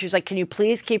 Kim, and she was like, can you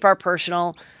please keep our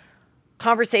personal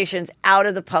conversations out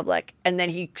of the public? And then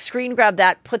he screen grabbed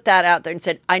that, put that out there and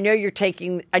said, I know you're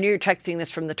texting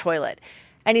this from the toilet.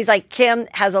 And he's like, Kim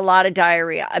has a lot of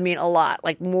diarrhea. I mean, a lot,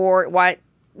 like more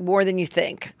than you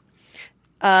think.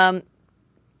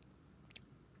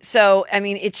 So, I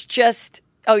mean, it's just,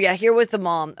 oh yeah, here was the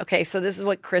mom. Okay, so this is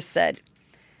what Chris said.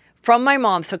 From my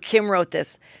mom, so Kim wrote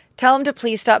this. Tell him to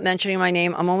please stop mentioning my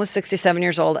name. I'm almost 67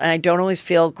 years old and I don't always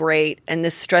feel great and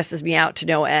this stresses me out to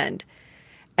no end.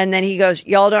 And then he goes,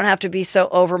 y'all don't have to be so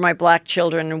over my black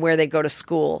children and where they go to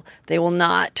school. They will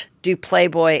not do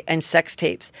Playboy and sex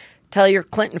tapes. Tell your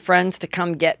Clinton friends to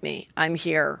come get me. I'm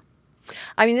here.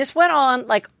 I mean, this went on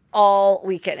like all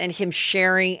weekend and him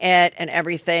sharing it and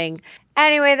everything.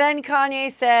 Anyway, then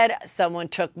Kanye said, someone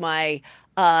took my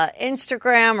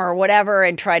Instagram or whatever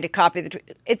and tried to copy the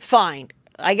tweet. It's fine.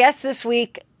 I guess this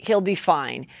week he'll be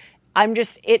fine.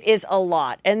 It is a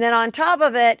lot. And then on top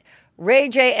of it, Ray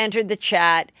J entered the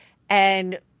chat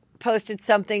and posted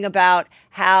something about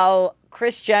how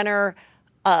Kris Jenner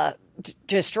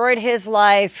destroyed his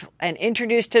life and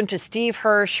introduced him to Steve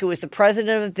Hirsch, who was the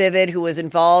president of Vivid, who was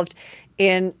involved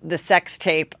in the sex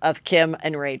tape of Kim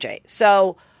and Ray J.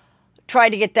 So tried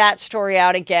to get that story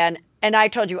out again. And I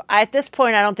told you, at this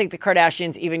point, I don't think the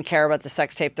Kardashians even care about the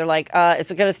sex tape. They're like, is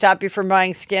it going to stop you from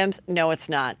buying Skims? No, it's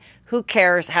not. Who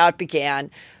cares how it began?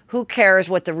 Who cares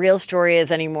what the real story is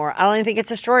anymore? I don't even think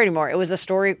it's a story anymore. It was a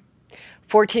story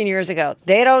 14 years ago.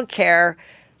 They don't care.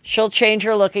 She'll change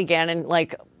her look again in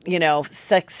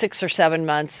 6 or 7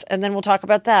 months. And then we'll talk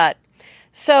about that.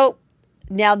 So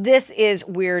now this is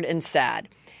weird and sad.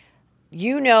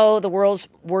 You know the world's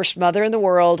worst mother in the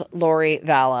world, Lori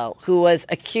Vallow, who was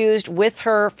accused with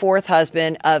her fourth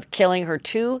husband of killing her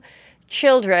 2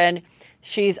 children.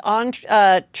 She's on,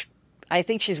 I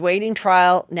think she's waiting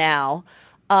trial now.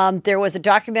 There was a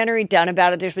documentary done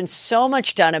about it. There's been so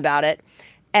much done about it.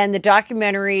 And the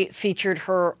documentary featured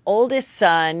her oldest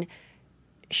son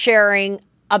sharing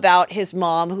about his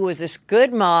mom, who was this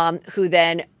good mom who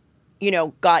then,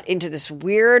 got into this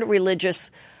weird religious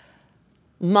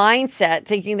mindset,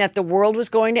 thinking that the world was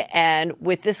going to end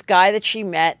with this guy that she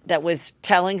met that was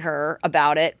telling her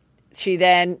about it. She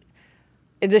then,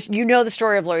 the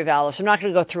story of Lori Vallow, so I'm not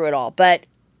going to go through it all, but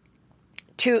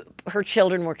her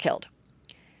children were killed.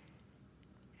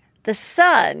 The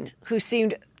son, who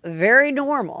seemed very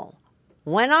normal,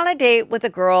 went on a date with a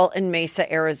girl in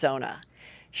Mesa, Arizona.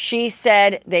 She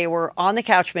said they were on the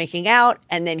couch making out,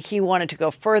 and then he wanted to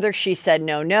go further. She said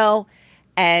no,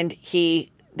 and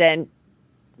he then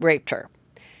raped her.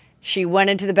 She went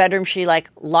into the bedroom. She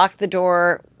locked the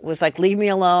door, was like, leave me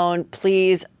alone,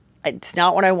 please. It's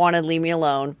not what I wanted. Leave me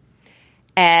alone.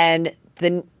 And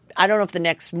then I don't know if the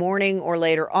next morning or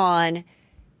later on,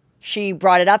 she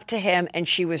brought it up to him, and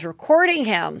she was recording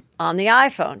him on the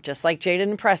iPhone, just like Jaden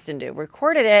and Preston do.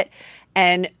 Recorded it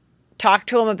and talked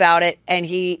to him about it, and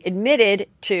he admitted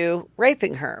to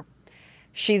raping her.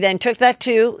 She then took that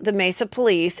to the Mesa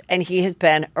police, and he has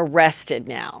been arrested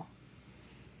now.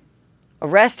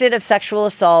 Arrested of sexual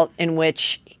assault, in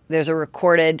which there's a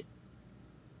recorded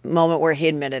moment where he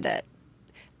admitted it.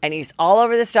 And he's all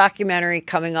over this documentary,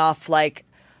 coming off like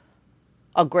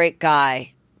a great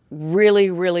guy. Really,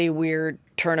 really weird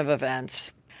turn of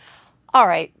events. All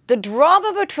right, the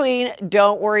drama between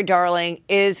Don't Worry Darling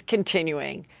is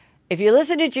continuing. If you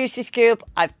listen to Juicy Scoop,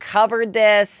 I've covered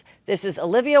this. This is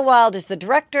Olivia Wilde is the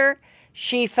director.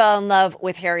 She fell in love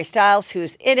with Harry Styles,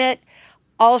 who's in it.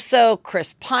 Also,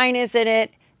 Chris Pine is in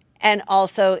it. And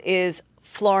also is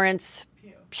Florence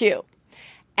Pugh.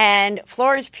 And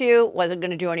Florence Pugh wasn't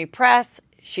going to do any press.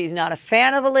 She's not a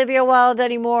fan of Olivia Wilde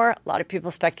anymore. A lot of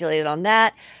people speculated on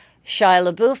that.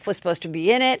 Shia LaBeouf was supposed to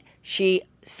be in it. She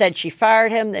said she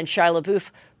fired him. Then Shia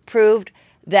LaBeouf proved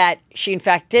that she in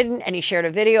fact didn't, and he shared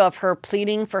a video of her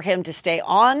pleading for him to stay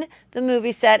on the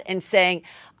movie set and saying,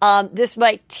 this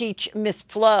might teach Miss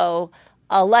Flo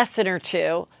a lesson or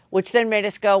two, which then made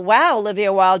us go, wow,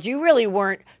 Olivia Wilde, you really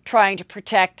weren't trying to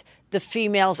protect the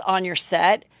females on your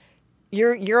set.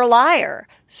 You're a liar.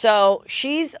 So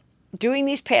she's doing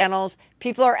these panels.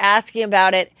 People are asking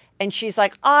about it, and she's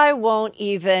like, I won't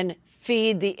even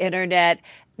feed the internet.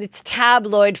 It's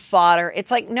tabloid fodder. It's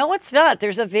like, no, it's not.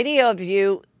 There's a video of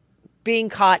you being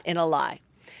caught in a lie.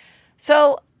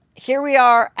 So here we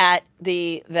are at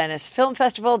the Venice Film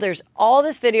Festival. There's all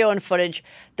this video and footage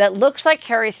that looks like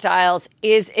Harry Styles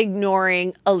is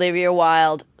ignoring Olivia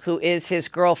Wilde, who is his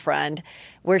girlfriend,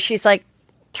 where she's like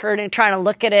trying to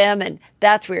look at him, and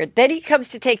that's weird. Then he comes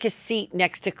to take his seat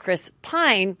next to Chris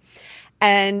Pine,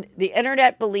 and the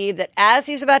internet believed that as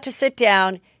he's about to sit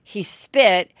down, he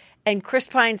spit, and Chris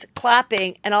Pine's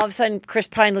clapping, and all of a sudden Chris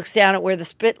Pine looks down at where the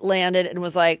spit landed and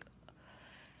was like,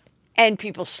 and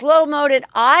people slow-moed it.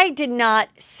 I did not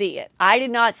see it.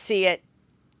 And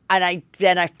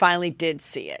I finally did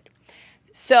see it.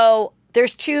 So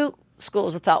there's two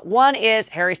schools of thought. One is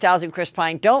Harry Styles and Chris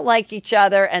Pine don't like each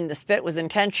other, and the spit was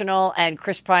intentional, and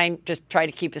Chris Pine just tried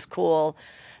to keep his cool.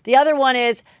 The other one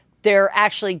is they're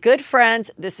actually good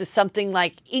friends. This is something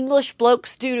like English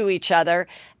blokes do to each other.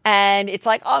 And it's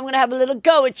like, oh, I'm going to have a little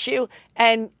go at you.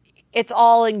 And it's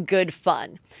all in good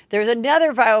fun. There's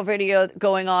another viral video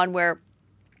going on where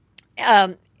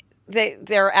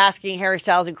they're asking Harry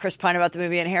Styles and Chris Pine about the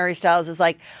movie. And Harry Styles is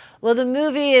like, well, the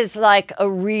movie is like a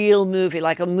real movie,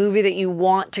 like a movie that you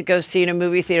want to go see in a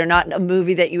movie theater, not a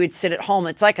movie that you would sit at home.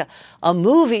 It's like a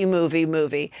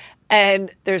movie.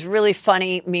 And there's really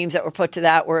funny memes that were put to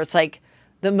that where it's like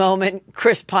the moment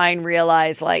Chris Pine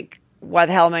realized, like, why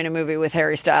the hell am I in a movie with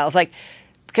Harry Styles? Like,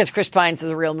 because Chris Pine is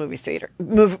a real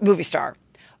movie star.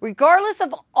 Regardless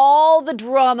of all the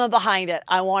drama behind it,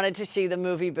 I wanted to see the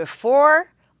movie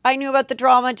before I knew about the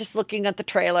drama, just looking at the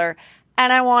trailer.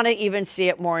 And I want to even see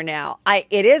it more now.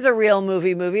 It is a real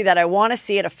movie that I want to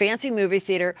see at a fancy movie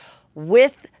theater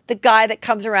with the guy that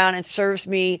comes around and serves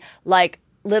me like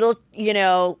little,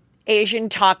 Asian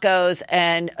tacos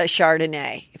and a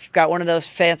Chardonnay. If you've got one of those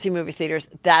fancy movie theaters,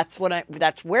 that's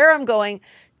where I'm going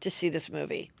to see this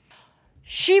movie.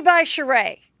 She by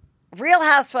Sheree, Real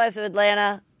Housewives of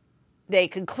Atlanta. They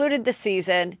concluded the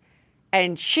season,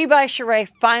 and She by Sheree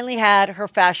finally had her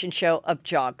fashion show of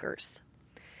joggers.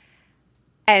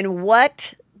 And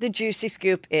what the juicy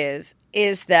scoop is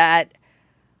that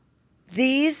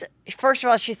these, first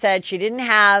of all, she said she didn't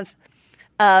have,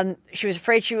 she was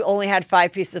afraid she only had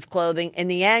 5 pieces of clothing. In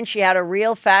the end, she had a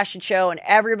real fashion show and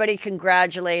everybody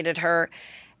congratulated her.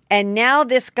 And now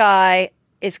this guy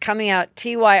is coming out,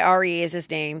 Tyre is his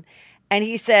name. And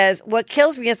he says, what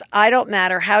kills me is I don't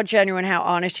matter how genuine, how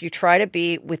honest you try to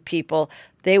be with people.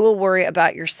 They will worry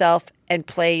about yourself and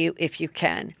play you if you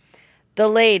can. The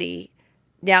lady,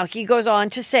 now he goes on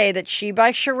to say that She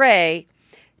by Sheree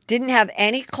didn't have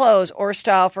any clothes or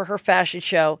style for her fashion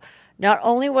show. Not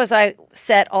only was I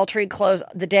set altering clothes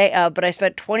the day of, but I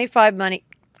spent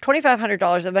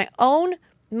 $2,500 of my own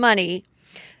money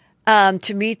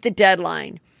to meet the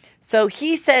deadline. So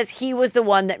he says he was the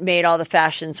one that made all the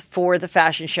fashions for the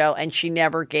fashion show, and she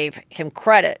never gave him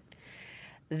credit.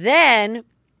 Then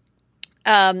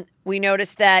we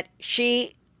noticed that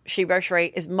She by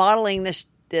Sheree is modeling this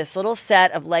little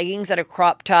set of leggings at a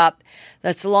crop top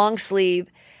that's long sleeve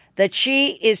that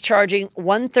she is charging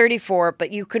 $134,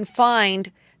 but you can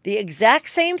find the exact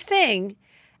same thing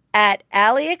at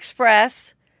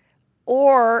AliExpress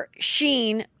or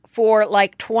Shein for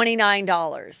like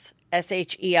 $29,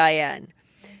 SHEIN.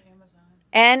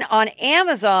 And on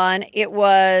Amazon, it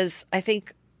was, I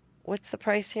think, what's the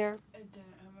price here?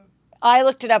 I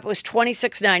looked it up. It was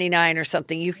 $26.99 or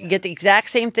something. You can get the exact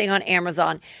same thing on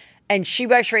Amazon. And She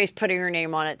by Sheree is putting her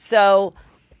name on it. So,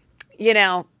 you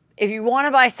know, if you want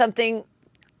to buy something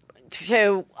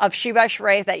of She by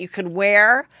Sheree that you could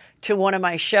wear to one of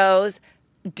my shows,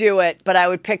 do it. But I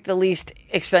would pick the least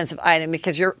expensive item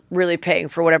because you're really paying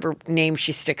for whatever name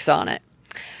she sticks on it.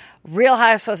 Real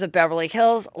Housewives of Beverly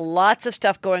Hills, lots of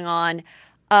stuff going on.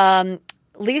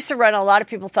 Lisa Rinna, a lot of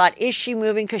people thought, is she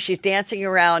moving because she's dancing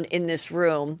around in this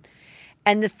room?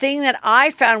 And the thing that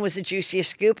I found was the juiciest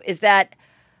scoop is that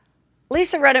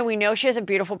Lisa Rinna, we know she has a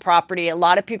beautiful property. A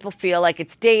lot of people feel like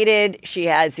it's dated. She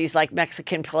has these like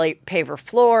Mexican paver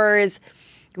floors.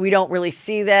 We don't really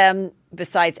see them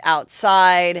besides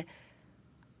outside.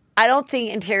 I don't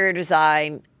think interior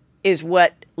design is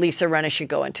what Lisa Rinna should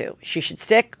go into. She should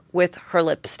stick with her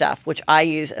lip stuff, which I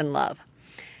use and love.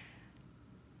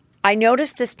 I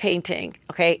noticed this painting,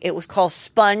 okay? It was called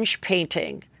sponge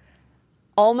painting.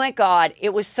 Oh my God,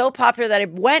 it was so popular that I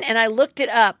went and I looked it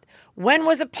up. When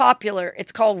was it popular?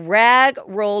 It's called rag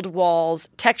rolled walls.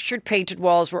 Textured painted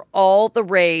walls were all the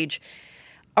rage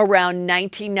around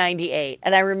 1998.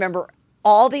 And I remember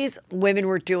all these women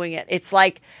were doing it. It's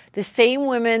like the same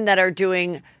women that are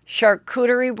doing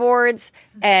charcuterie boards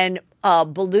and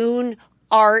balloon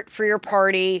art for your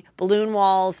party, balloon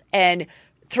walls, and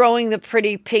throwing the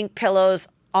pretty pink pillows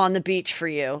on the beach for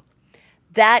you.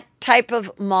 That type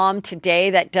of mom today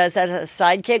that does that as a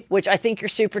sidekick, which I think you're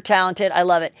super talented. I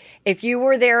love it. If you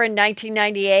were there in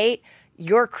 1998,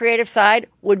 your creative side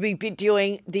would be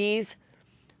doing these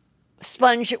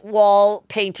sponge wall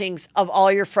paintings of all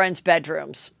your friends'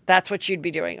 bedrooms. That's what you'd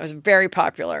be doing. It was very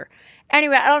popular.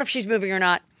 Anyway, I don't know if she's moving or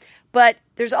not, but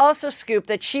there's also scoop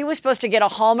that she was supposed to get a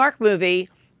Hallmark movie,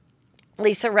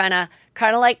 Lisa Rinna,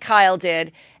 kind of like Kyle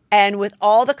did. And with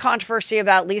all the controversy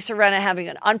about Lisa Rinna having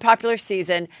an unpopular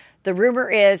season, the rumor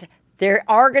is they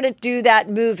are going to do that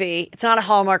movie. It's not a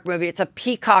Hallmark movie. It's a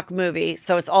Peacock movie.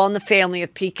 So it's all in the family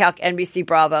of Peacock, NBC,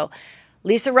 Bravo.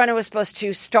 Lisa Rinna was supposed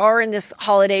to star in this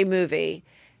holiday movie.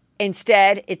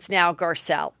 Instead, it's now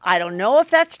Garcelle. I don't know if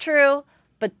that's true,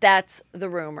 but that's the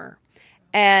rumor.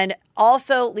 And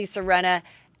also, Lisa Rinna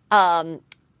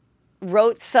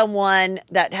wrote someone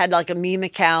that had like a meme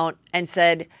account and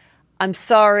said, I'm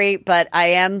sorry, but I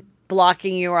am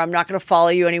blocking you or I'm not going to follow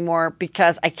you anymore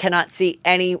because I cannot see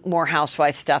any more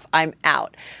housewife stuff. I'm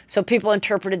out. So people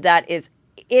interpreted that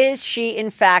is she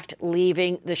in fact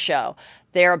leaving the show?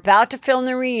 They're about to film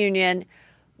the reunion.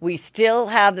 We still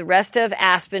have the rest of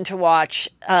Aspen to watch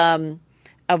of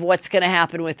what's going to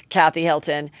happen with Kathy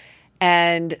Hilton.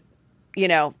 And, you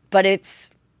know, but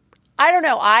I don't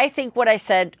know. I think what I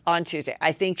said on Tuesday,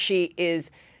 I think she is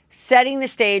setting the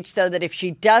stage so that if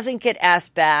she doesn't get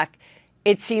asked back,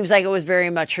 it seems like it was very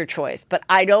much her choice. But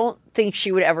I don't think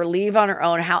she would ever leave on her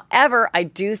own. However, I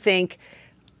do think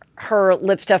her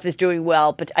lip stuff is doing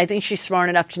well. But I think she's smart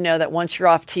enough to know that once you're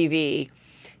off TV,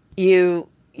 you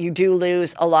do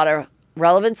lose a lot of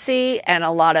relevancy and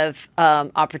a lot of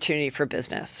opportunity for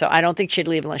business. So I don't think she'd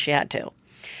leave unless she had to.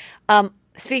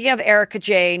 Speaking of Erica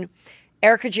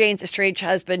Jane's estranged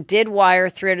husband did wire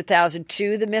 $300,000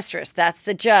 to the mistress. That's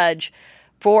the judge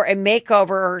for a makeover of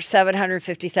her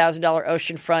 $750,000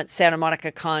 oceanfront Santa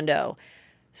Monica condo.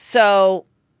 So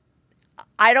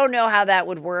I don't know how that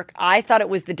would work. I thought it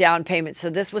was the down payment.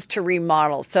 So this was to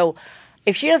remodel. So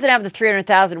if she doesn't have the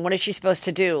 $300,000, what is she supposed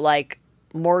to do? Like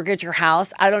mortgage her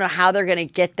house? I don't know how they're going to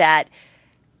get that.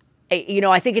 You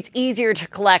know, I think it's easier to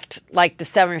collect like the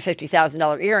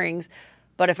 $750,000 earrings.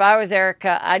 But if I was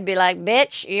Erica, I'd be like,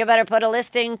 bitch, you better put a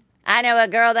listing. I know a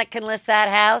girl that can list that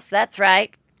house. That's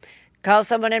right. Call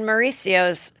someone in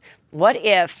Mauricio's. What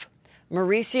if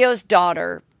Mauricio's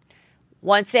daughter,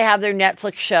 once they have their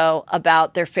Netflix show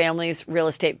about their family's real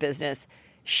estate business,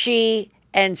 she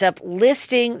ends up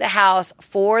listing the house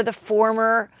for the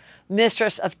former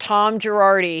mistress of Tom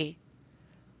Girardi?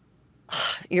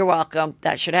 You're welcome.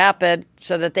 That should happen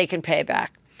so that they can pay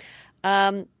back.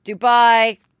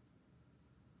 Dubai,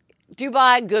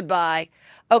 goodbye.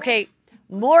 Okay,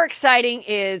 more exciting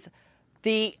is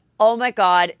oh my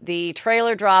God, the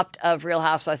trailer dropped of Real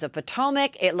Housewives of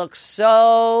Potomac. It looks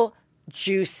so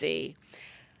juicy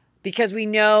because we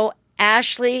know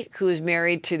Ashley, who is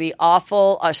married to the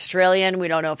awful Australian. We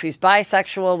don't know if he's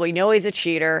bisexual. We know he's a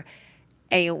cheater.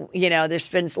 And, you know, there's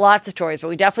been lots of stories, but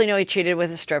we definitely know he cheated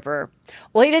with a stripper.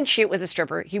 Well, he didn't cheat with a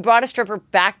stripper. He brought a stripper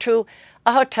back to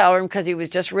a hotel room because he was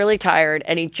just really tired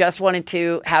and he just wanted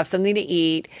to have something to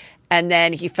eat. And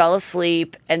then he fell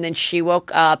asleep, and then she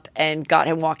woke up and got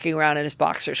him walking around in his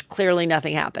boxers. Clearly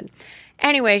nothing happened.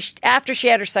 Anyway, after she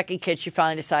had her second kid, she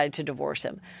finally decided to divorce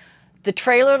him. The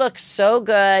trailer looks so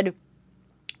good.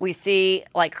 We see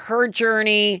like her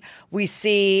journey. We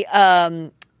see,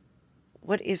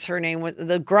 what is her name?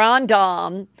 The Grand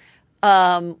Dame,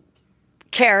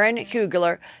 Karen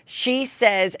Hugler. She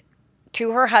says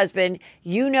to her husband,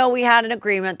 you know, we had an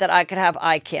agreement that I could have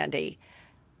eye candy.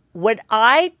 When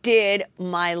I did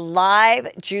my live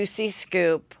Juicy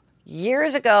Scoop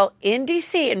years ago in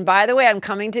DC, and by the way, I'm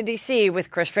coming to DC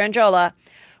with Chris Frangiola,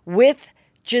 with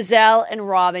Giselle and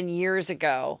Robin years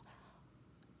ago,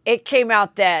 it came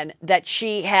out then that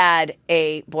she had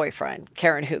a boyfriend,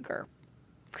 Karen Hugger.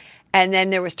 And then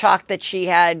there was talk that she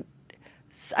had,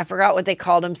 I forgot what they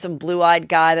called him, some blue-eyed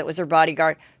guy that was her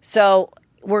bodyguard. So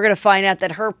we're going to find out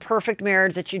that her perfect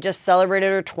marriage that she just celebrated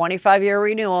her 25-year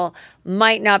renewal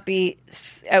might not be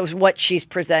as what she's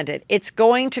presented. It's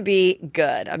going to be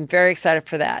good. I'm very excited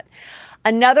for that.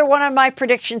 Another one of my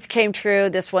predictions came true.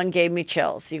 This one gave me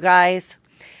chills. You guys,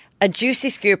 a Juicy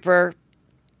Scooper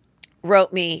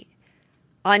wrote me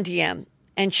on DM,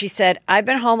 and she said, I've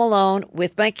been home alone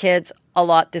with my kids a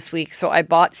lot this week, so I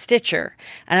bought Stitcher,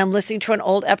 and I'm listening to an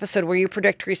old episode where you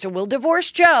predict Teresa will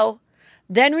divorce Joe,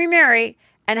 then remarry,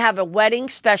 and have a wedding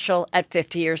special at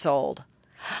 50 years old.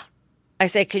 I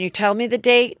say, can you tell me the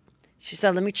date? She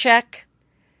said, let me check.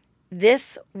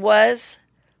 This was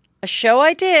a show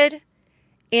I did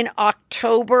in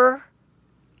October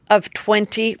of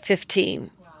 2015.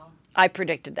 Wow. I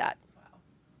predicted that.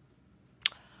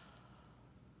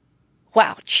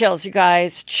 Wow, chills, you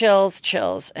guys. Chills,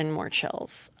 and more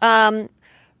chills.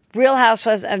 Real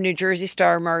Housewives of New Jersey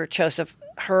star Margaret Joseph,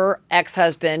 her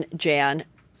ex-husband, Jan,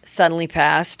 suddenly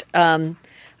passed. I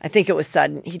think it was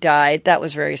sudden. He died. That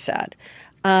was very sad.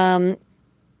 And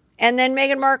then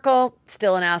Meghan Markle,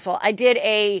 still an asshole. I did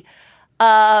a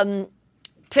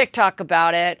TikTok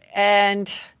about it, and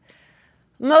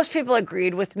most people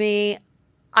agreed with me.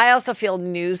 I also feel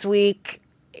Newsweek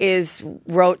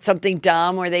wrote something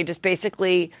dumb where they just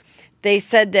basically, they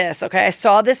said this. Okay, I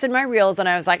saw this in my reels, and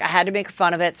I was like, I had to make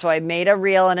fun of it, so I made a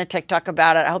reel and a TikTok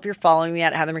about it. I hope you're following me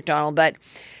at Heather McDonald, but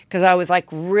because I was like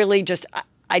really just,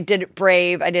 I did it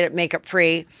brave. I did it makeup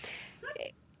free.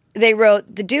 They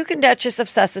wrote, the Duke and Duchess of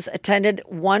Sussex attended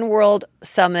One World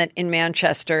Summit in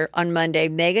Manchester on Monday.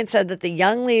 Meghan said that the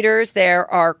young leaders there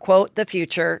are, quote, the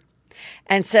future,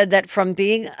 and said that from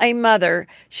being a mother,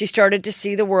 she started to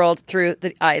see the world through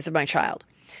the eyes of my child.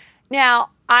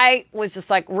 Now, I was just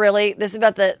like, really? This is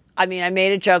about I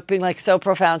made a joke being like so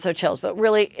profound, so chills, but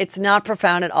really, it's not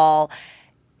profound at all.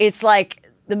 It's like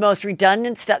the most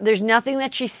redundant stuff. There's nothing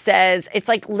that she says. It's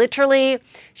like literally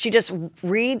she just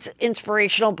reads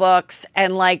inspirational books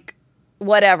and like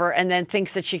whatever, and then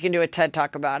thinks that she can do a TED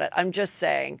Talk about it. I'm just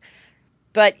saying.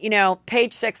 But, you know,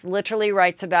 Page Six literally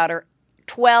writes about her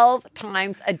 12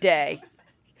 times a day.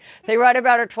 They write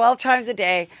about her 12 times a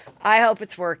day. I hope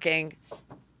it's working,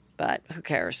 but who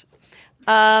cares?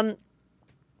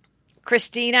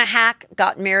 Christina Hack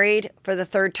got married for the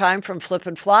third time from Flip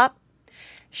and Flop.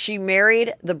 She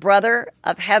married the brother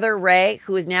of Heather Ray,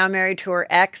 who is now married to her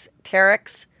ex,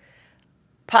 Tarek's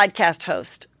podcast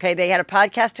host. Okay, they had a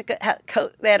podcast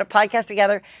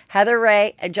together, Heather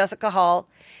Ray and Jessica Hall,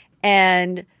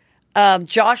 and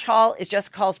Josh Hall is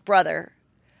Jessica Hall's brother.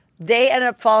 They ended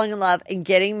up falling in love and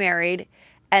getting married,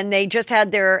 and they just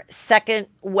had their second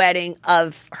wedding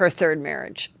of her third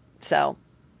marriage. So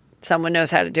someone knows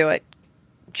how to do it.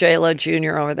 J-Lo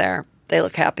Jr. over there. They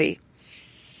look happy.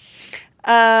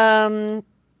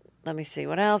 Let me see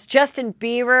what else. Justin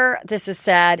Bieber, this is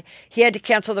sad. He had to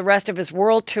cancel the rest of his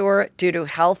world tour due to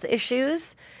health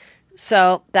issues.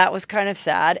 So that was kind of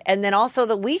sad. And then also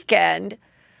The Weeknd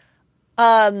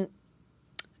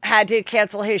had to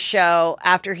cancel his show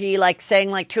after he sang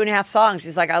 2.5 songs.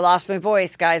 He's like, I lost my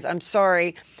voice, guys. I'm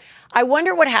sorry. I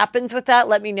wonder what happens with that.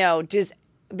 Let me know.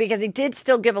 Because he did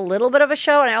still give a little bit of a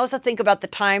show. And I also think about the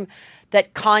time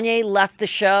that Kanye left the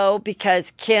show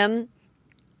because Kim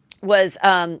was,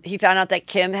 he found out that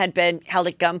Kim had been held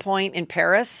at gunpoint in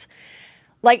Paris.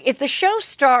 Like, if the show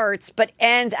starts but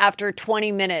ends after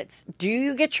 20 minutes, do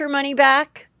you get your money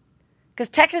back? Because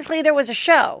technically there was a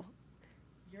show.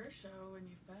 Your show and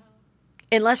you fell.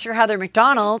 Unless you're Heather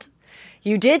McDonald.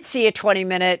 You did see a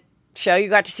 20-minute show. You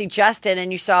got to see Justin,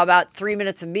 and you saw about 3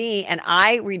 minutes of me, and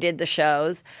I redid the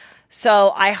shows.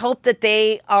 So I hope that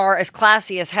they are as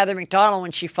classy as Heather McDonald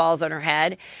when she falls on her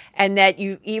head, and that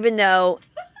even though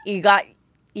you got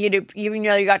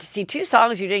to see 2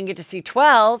 songs, you didn't get to see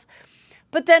 12.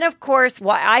 But then, of course,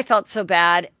 why I felt so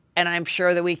bad, and I'm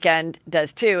sure The Weeknd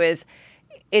does too, is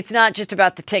it's not just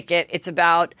about the ticket. It's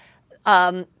about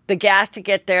the gas to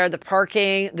get there, the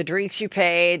parking, the drinks you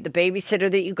paid, the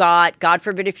babysitter that you got. God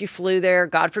forbid if you flew there.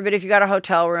 God forbid if you got a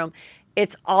hotel room.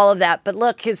 It's all of that. But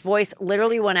look, his voice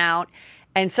literally went out.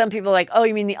 And some people are like, oh,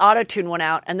 you mean the auto-tune went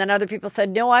out? And then other people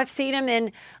said, no, I've seen him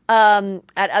in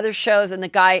at other shows, and the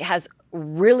guy has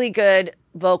really good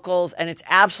vocals, and it's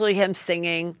absolutely him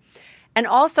singing. And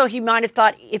also, he might have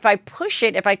thought, if I push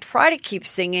it, if I try to keep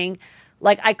singing,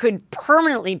 like I could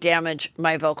permanently damage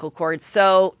my vocal cords.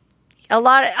 So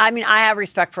I have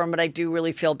respect for him, but I do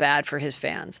really feel bad for his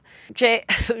fans.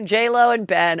 J-Lo and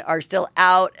Ben are still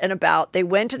out and about. They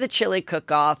went to the chili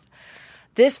cook-off.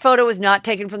 This photo was not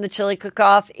taken from the chili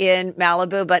cook-off in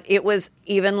Malibu, but it was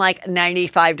even like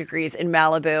 95 degrees in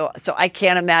Malibu. So I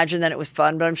can't imagine that it was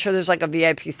fun, but I'm sure there's like a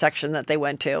VIP section that they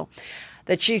went to,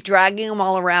 that she's dragging them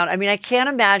all around. I mean, I can't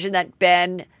imagine that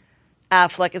Ben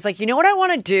Affleck is like, you know what I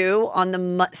want to do on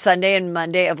the Sunday and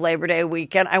Monday of Labor Day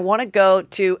weekend? I want to go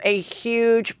to a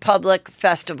huge public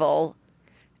festival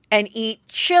and eat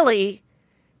chili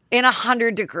in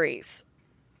 100 degrees.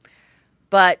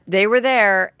 But they were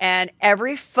there, and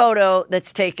every photo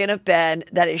that's taken of Ben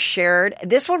that is shared,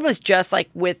 this one was just like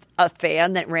with a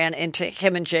fan that ran into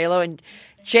him and J-Lo. And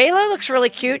J-Lo looks really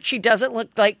cute. She doesn't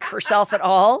look like herself at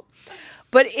all.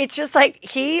 But it's just like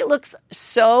he looks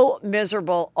so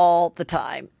miserable all the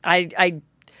time. I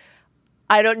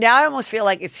don't, now I almost feel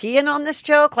like, is he in on this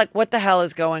joke? Like, what the hell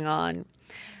is going on?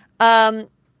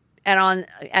 And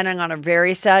on a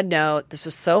very sad note, this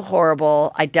was so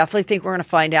horrible. I definitely think we're going to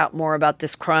find out more about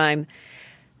this crime.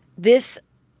 This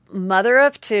mother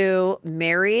of two,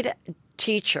 married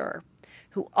teacher,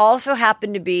 who also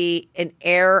happened to be an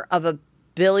heir of a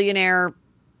billionaire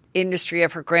industry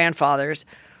of her grandfather's,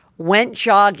 went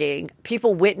jogging.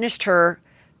 People witnessed her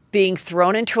being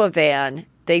thrown into a van.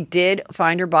 They did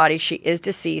find her body. She is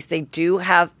deceased. They do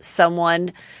have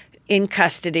someone in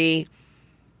custody.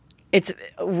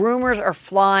 Rumors are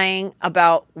flying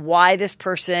about why this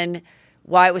person,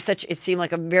 why it was it seemed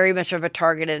like a very much of a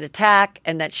targeted attack,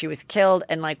 and that she was killed,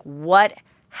 and like what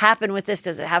happened with this.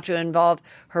 Does it have to involve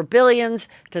her billions?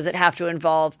 Does it have to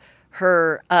involve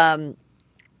her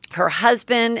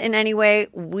husband in any way?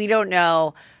 We don't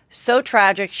know. So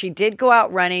tragic. She did go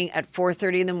out running at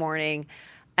 4:30 in the morning,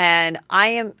 and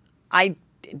I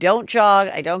don't jog.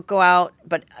 I don't go out,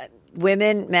 but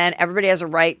women, men, everybody has a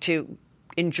right to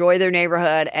enjoy their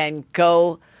neighborhood and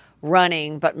go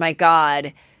running. But my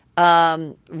God,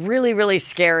 really, really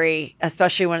scary,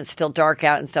 especially when it's still dark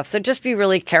out and stuff. So just be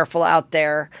really careful out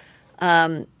there,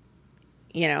 and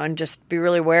just be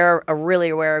really aware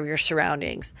of your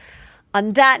surroundings.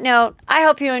 On that note, I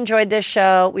hope you enjoyed this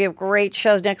show. We have great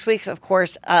shows next week. So of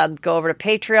course, go over to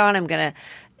Patreon. I'm going to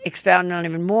expound on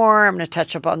even more. I'm going to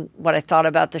touch up on what I thought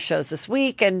about the shows this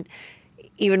week and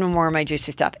even more of my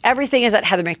juicy stuff. Everything is at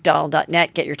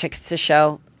heathermcdonald.net. Get your tickets to the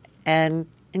show and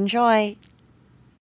enjoy.